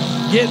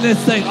getting this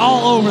thing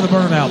all over the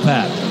burnout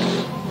pad.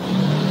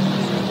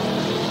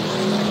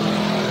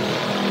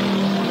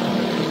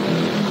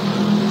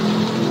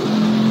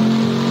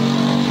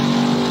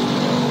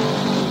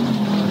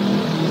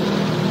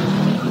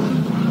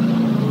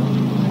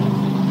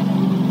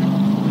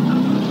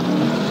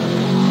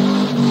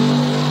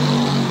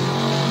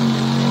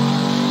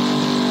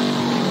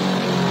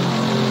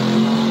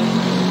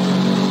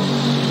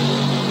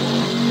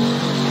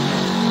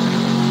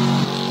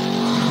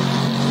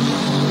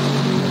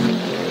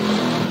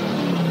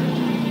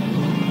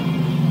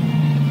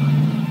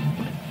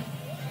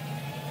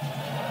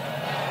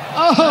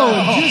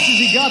 Oh, just as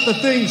he got the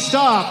thing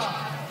stopped,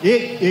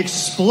 it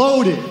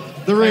exploded,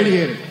 the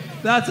radiator.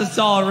 That's a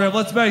solid rip.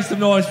 Let's make some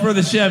noise for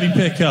the Chevy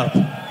pickup.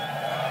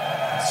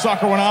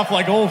 Sucker went off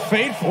like Old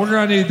Faithful. We're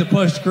going to need the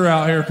push crew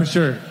out here for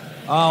sure.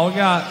 We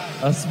got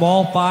a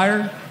small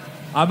fire.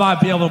 I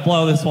might be able to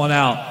blow this one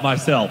out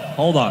myself.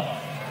 Hold on.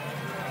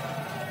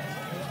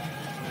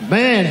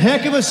 Man,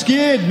 heck of a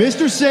skid,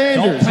 Mr.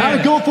 Sanders. How'd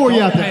it go for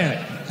you out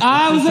there?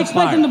 I was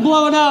expecting to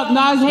blow it up, and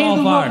I was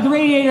hating the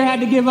radiator had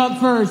to give up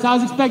first. I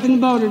was expecting the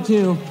motor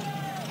to.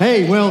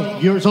 Hey,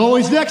 well, yours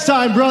always next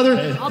time,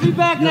 brother. I'll be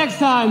back next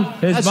time.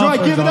 That's right.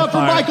 Give it up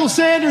for Michael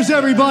Sanders,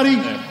 everybody.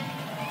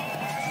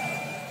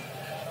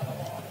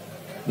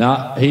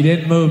 No, he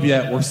didn't move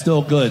yet. We're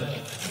still good.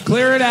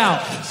 Clear it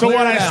out. So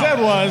what I said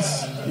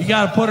was, you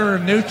got to put her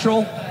in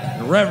neutral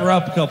and rev her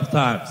up a couple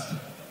times.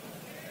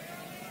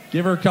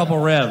 Give her a couple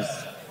revs.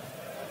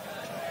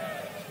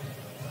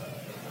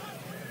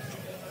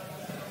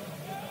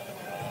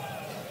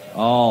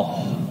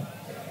 Oh,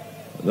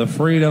 the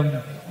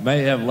freedom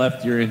may have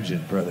left your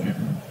engine, brother.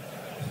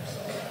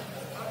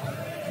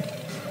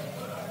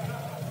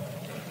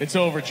 it's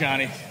over,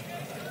 Johnny.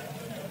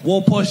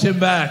 We'll push him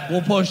back.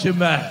 We'll push him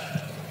back.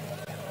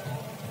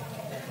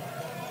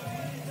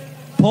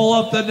 Pull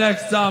up the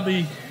next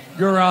zombie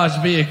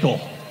garage vehicle.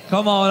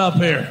 Come on up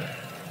here.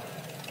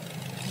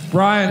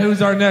 Brian,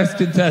 who's our next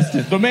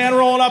contestant? The man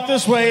rolling up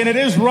this way, and it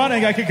is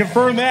running. I can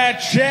confirm that.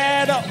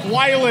 Chad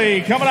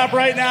Wiley coming up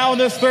right now in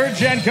this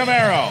third-gen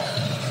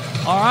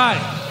Camaro. All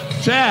right,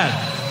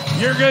 Chad,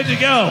 you're good to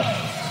go.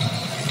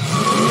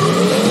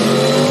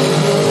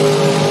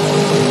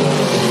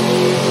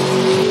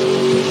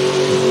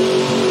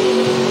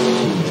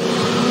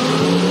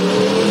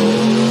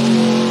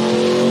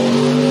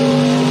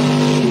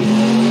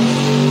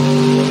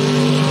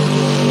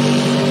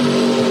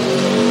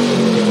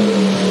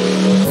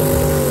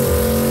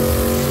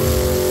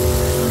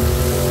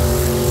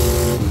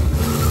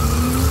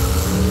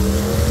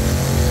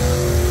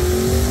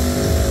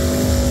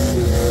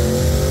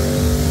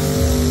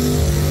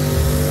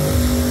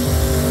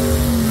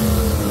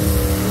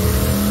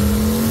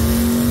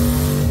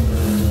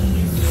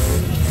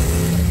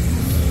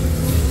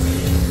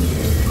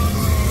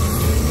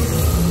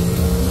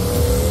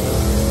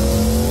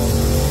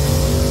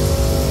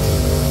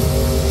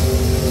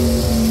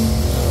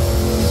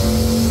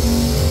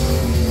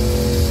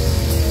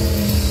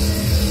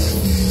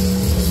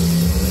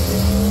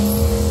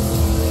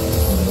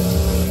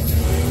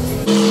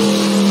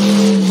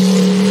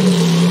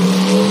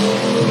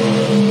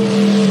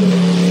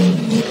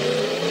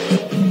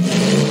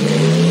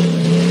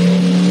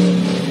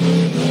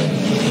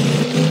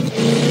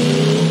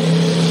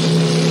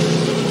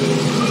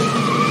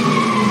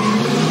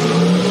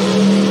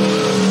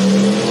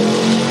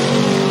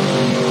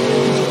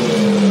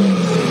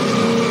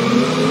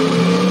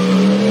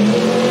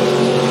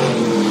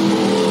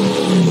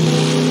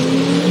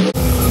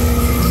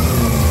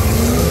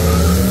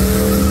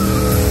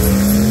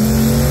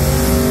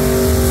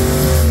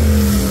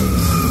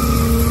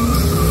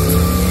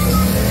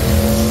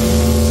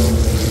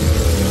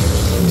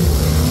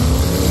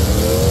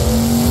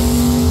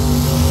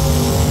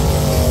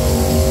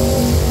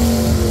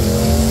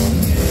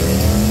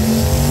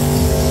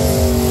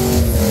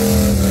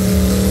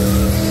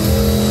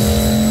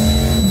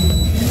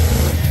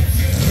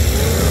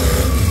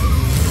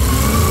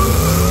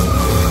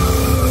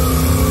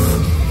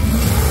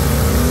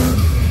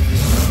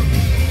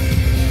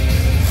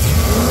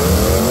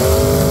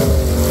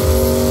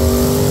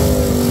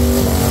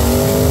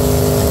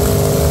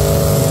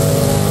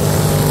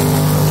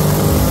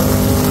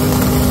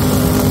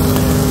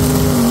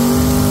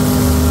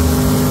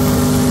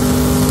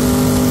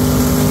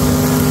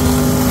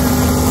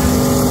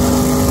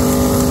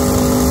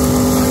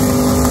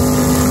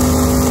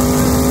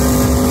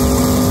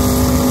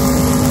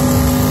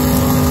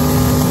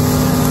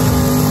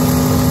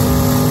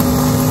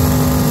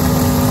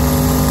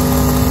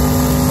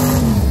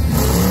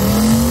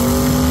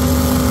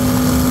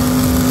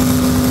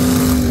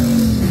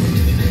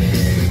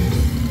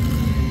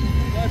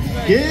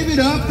 it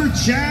up for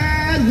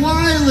Chad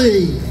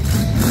Wiley.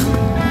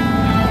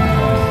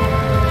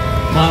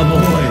 My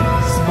boy,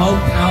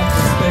 smoked out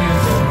the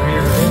stands over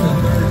here in the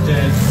third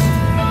gen.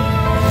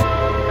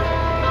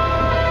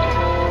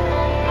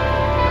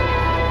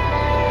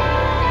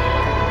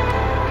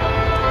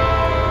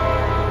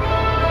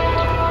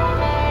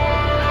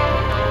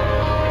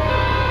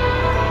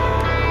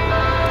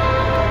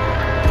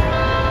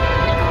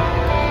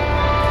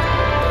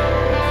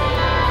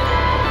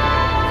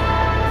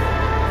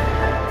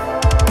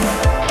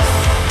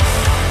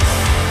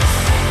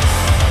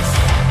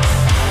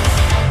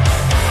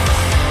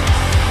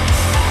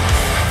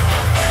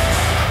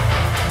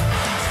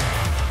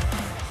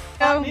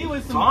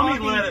 Tommy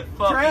let it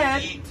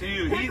fucking eat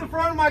too. He's in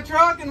front of my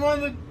truck, and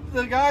one of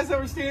the guys that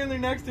were standing there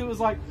next to it was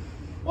like,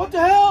 "What the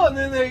hell?" And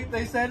then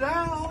they said,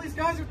 all these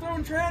guys are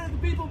throwing tread at the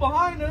people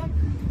behind them.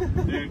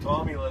 Dude,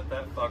 Tommy let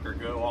that fucker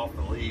go off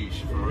the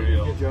leash for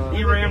real.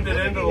 He rammed it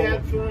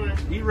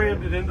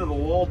into the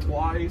wall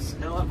twice.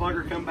 Hell, that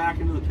fucker come back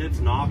into the pits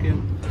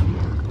knocking.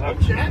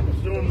 Chad was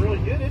doing really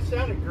good. It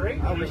sounded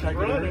great. I wish I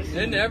could have.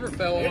 It never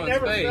fell on its face. It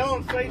never fell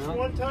on face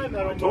one time.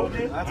 I told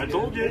you. I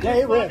told you. Yeah,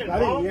 it ripped. I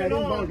didn't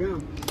ball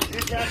gum.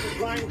 Just have to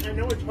find. I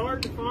know it's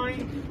hard to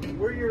find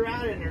where you're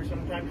at in there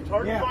sometimes. It's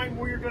hard to find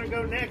where you're going to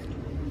go next.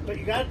 But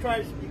you got to try.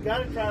 You got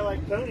to try,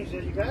 like Tony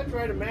said. You got to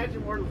try to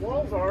imagine where the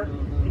walls are,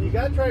 and you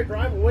got to try to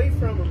drive away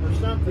from them or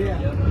something.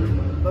 Yeah.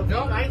 But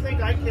I think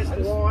I kissed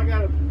the wall. I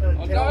got to.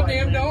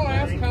 Goddamn! Don't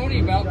ask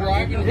Tony about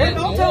driving. Yeah,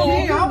 don't tell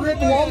me. I'll rip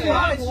the walls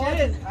out.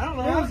 Shit. I don't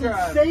know how to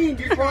drive.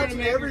 You're trying to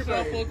make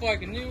yourself look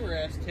like a newer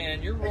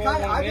S10. You're rolling in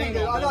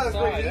on one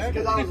side.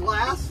 Because I was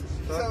last.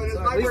 So it was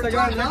At least I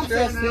got enough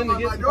stress in to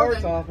get some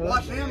parts off of it.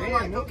 Watch him, I'm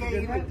like,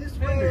 okay, he went this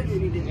way, and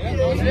he did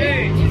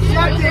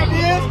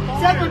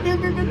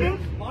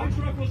My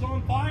truck was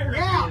on fire.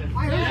 Yeah,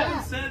 I heard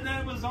that. He said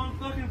that it was on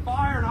fucking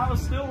fire, and I was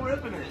still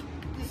ripping it.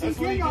 That's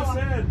what he just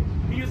said.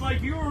 He was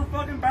like, you were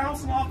fucking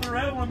bouncing off the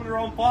rev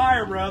limiter on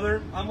fire,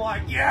 brother. I'm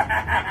like,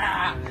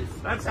 yeah!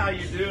 That's how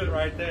you do it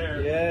right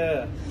there.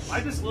 Yeah.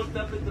 I just looked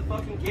up at the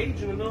fucking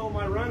gauge in the middle of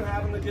my run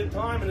having a good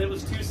time, and it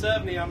was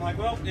 270. I'm like,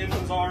 well,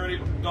 engine's already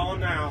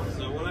gone now,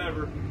 so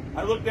whatever.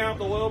 I looked down at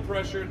the oil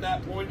pressure at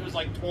that point. It was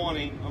like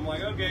 20. I'm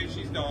like, okay,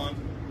 she's gone.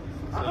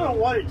 So. I don't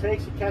know what it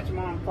takes to catch them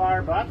on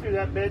fire, but I threw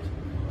that bitch.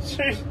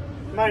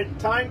 My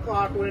time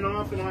clock went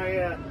off, and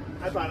I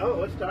thought,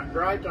 oh, it's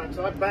drive time.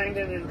 So I banged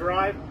in and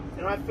drive,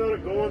 and I felt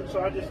it going,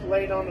 so I just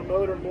laid on the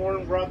motor more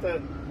and brought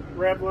the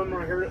rev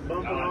limiter. I heard it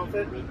bumping off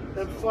it.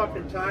 Them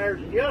fucking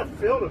tires, you gotta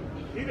feel them.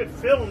 You could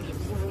feel them just,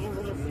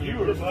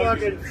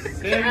 fucking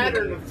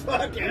shattering the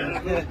fuck out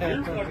of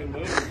them. Your fucking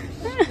motor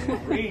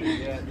screamed.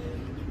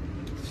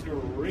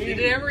 Did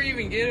it ever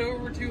even get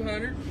over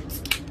 200?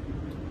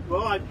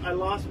 Well, I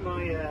lost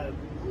my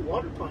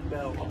water pump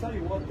belt. I'll tell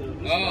you what, though.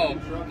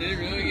 Did it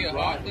really get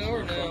hot, though,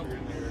 or no?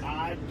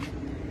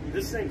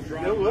 This thing's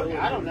dry. No, look,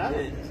 I don't know.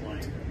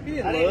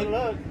 I didn't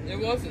look. It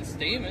wasn't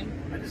steaming.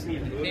 I just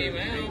need to put came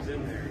out. things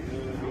in there. You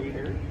know what I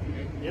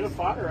mean? Get a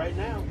fire right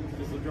now.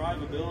 Because the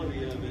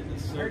drivability of it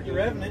is so Heard you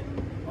good. revving it.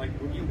 Like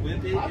when you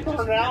whip it, I it burned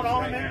just out whips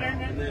on right it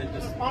out, and then it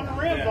just on the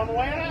rims on the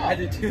way out. I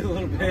did too a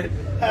little bit.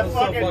 That was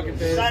so fucking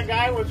pissed. That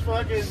guy was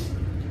fucking.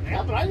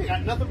 Yeah, but I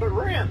got nothing but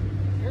rim.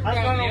 You're I was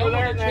probably over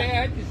there over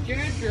Chad, because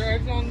Chad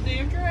drives on the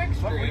damn track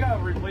But we street.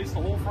 gotta replace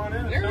the whole front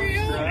end. There you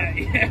go.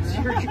 Yes,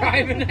 you're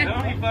driving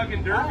out. Tony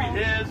fucking derbied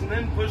his and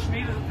then pushed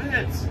me to the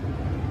pits.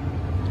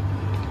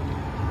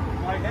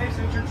 Like, hey,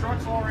 since your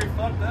truck's already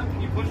fucked up,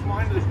 can you push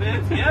mine to the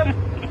pits? Yep.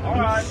 All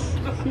right.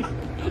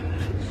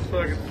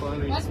 Fucking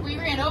funny. Once we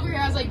ran over here,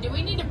 I was like, do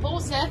we need to pull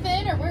Seth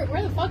in, or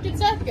where the fuck did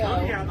Seth go?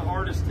 Tony had the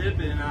hardest tip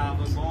in out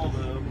of us all,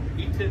 though.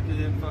 He tipped it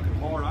in fucking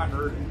hard. I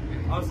heard it.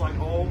 I was like,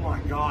 oh my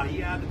god, he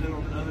had to do it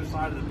on the other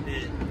side of the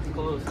pit.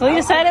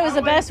 Cleetus said it was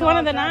the best one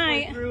of the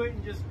night. Through it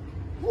and just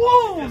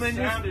Whoa!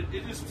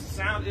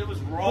 It was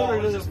raw. put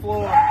her to the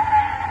floor. And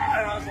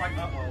I was like,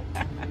 uh-oh.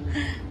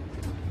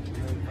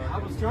 I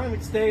was trying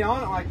to stay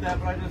on it like that,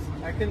 but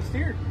I couldn't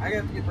steer. I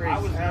got to get brakes. I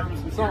was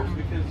nervous with yours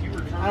because you were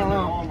turning it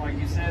on like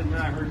you said, and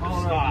then I heard you Oh,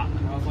 no. stop.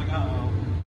 And I was like, uh-oh.